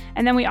Parenting,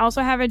 and then we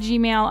also have a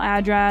Gmail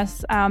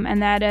address,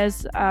 and that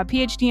is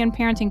PhD in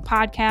Parenting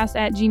Podcast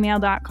at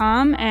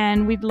gmail.com.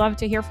 And we'd love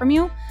to hear from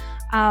you.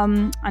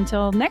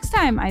 Until next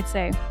time, I'd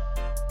say.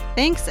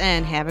 Thanks,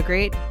 and have a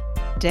great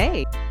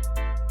day.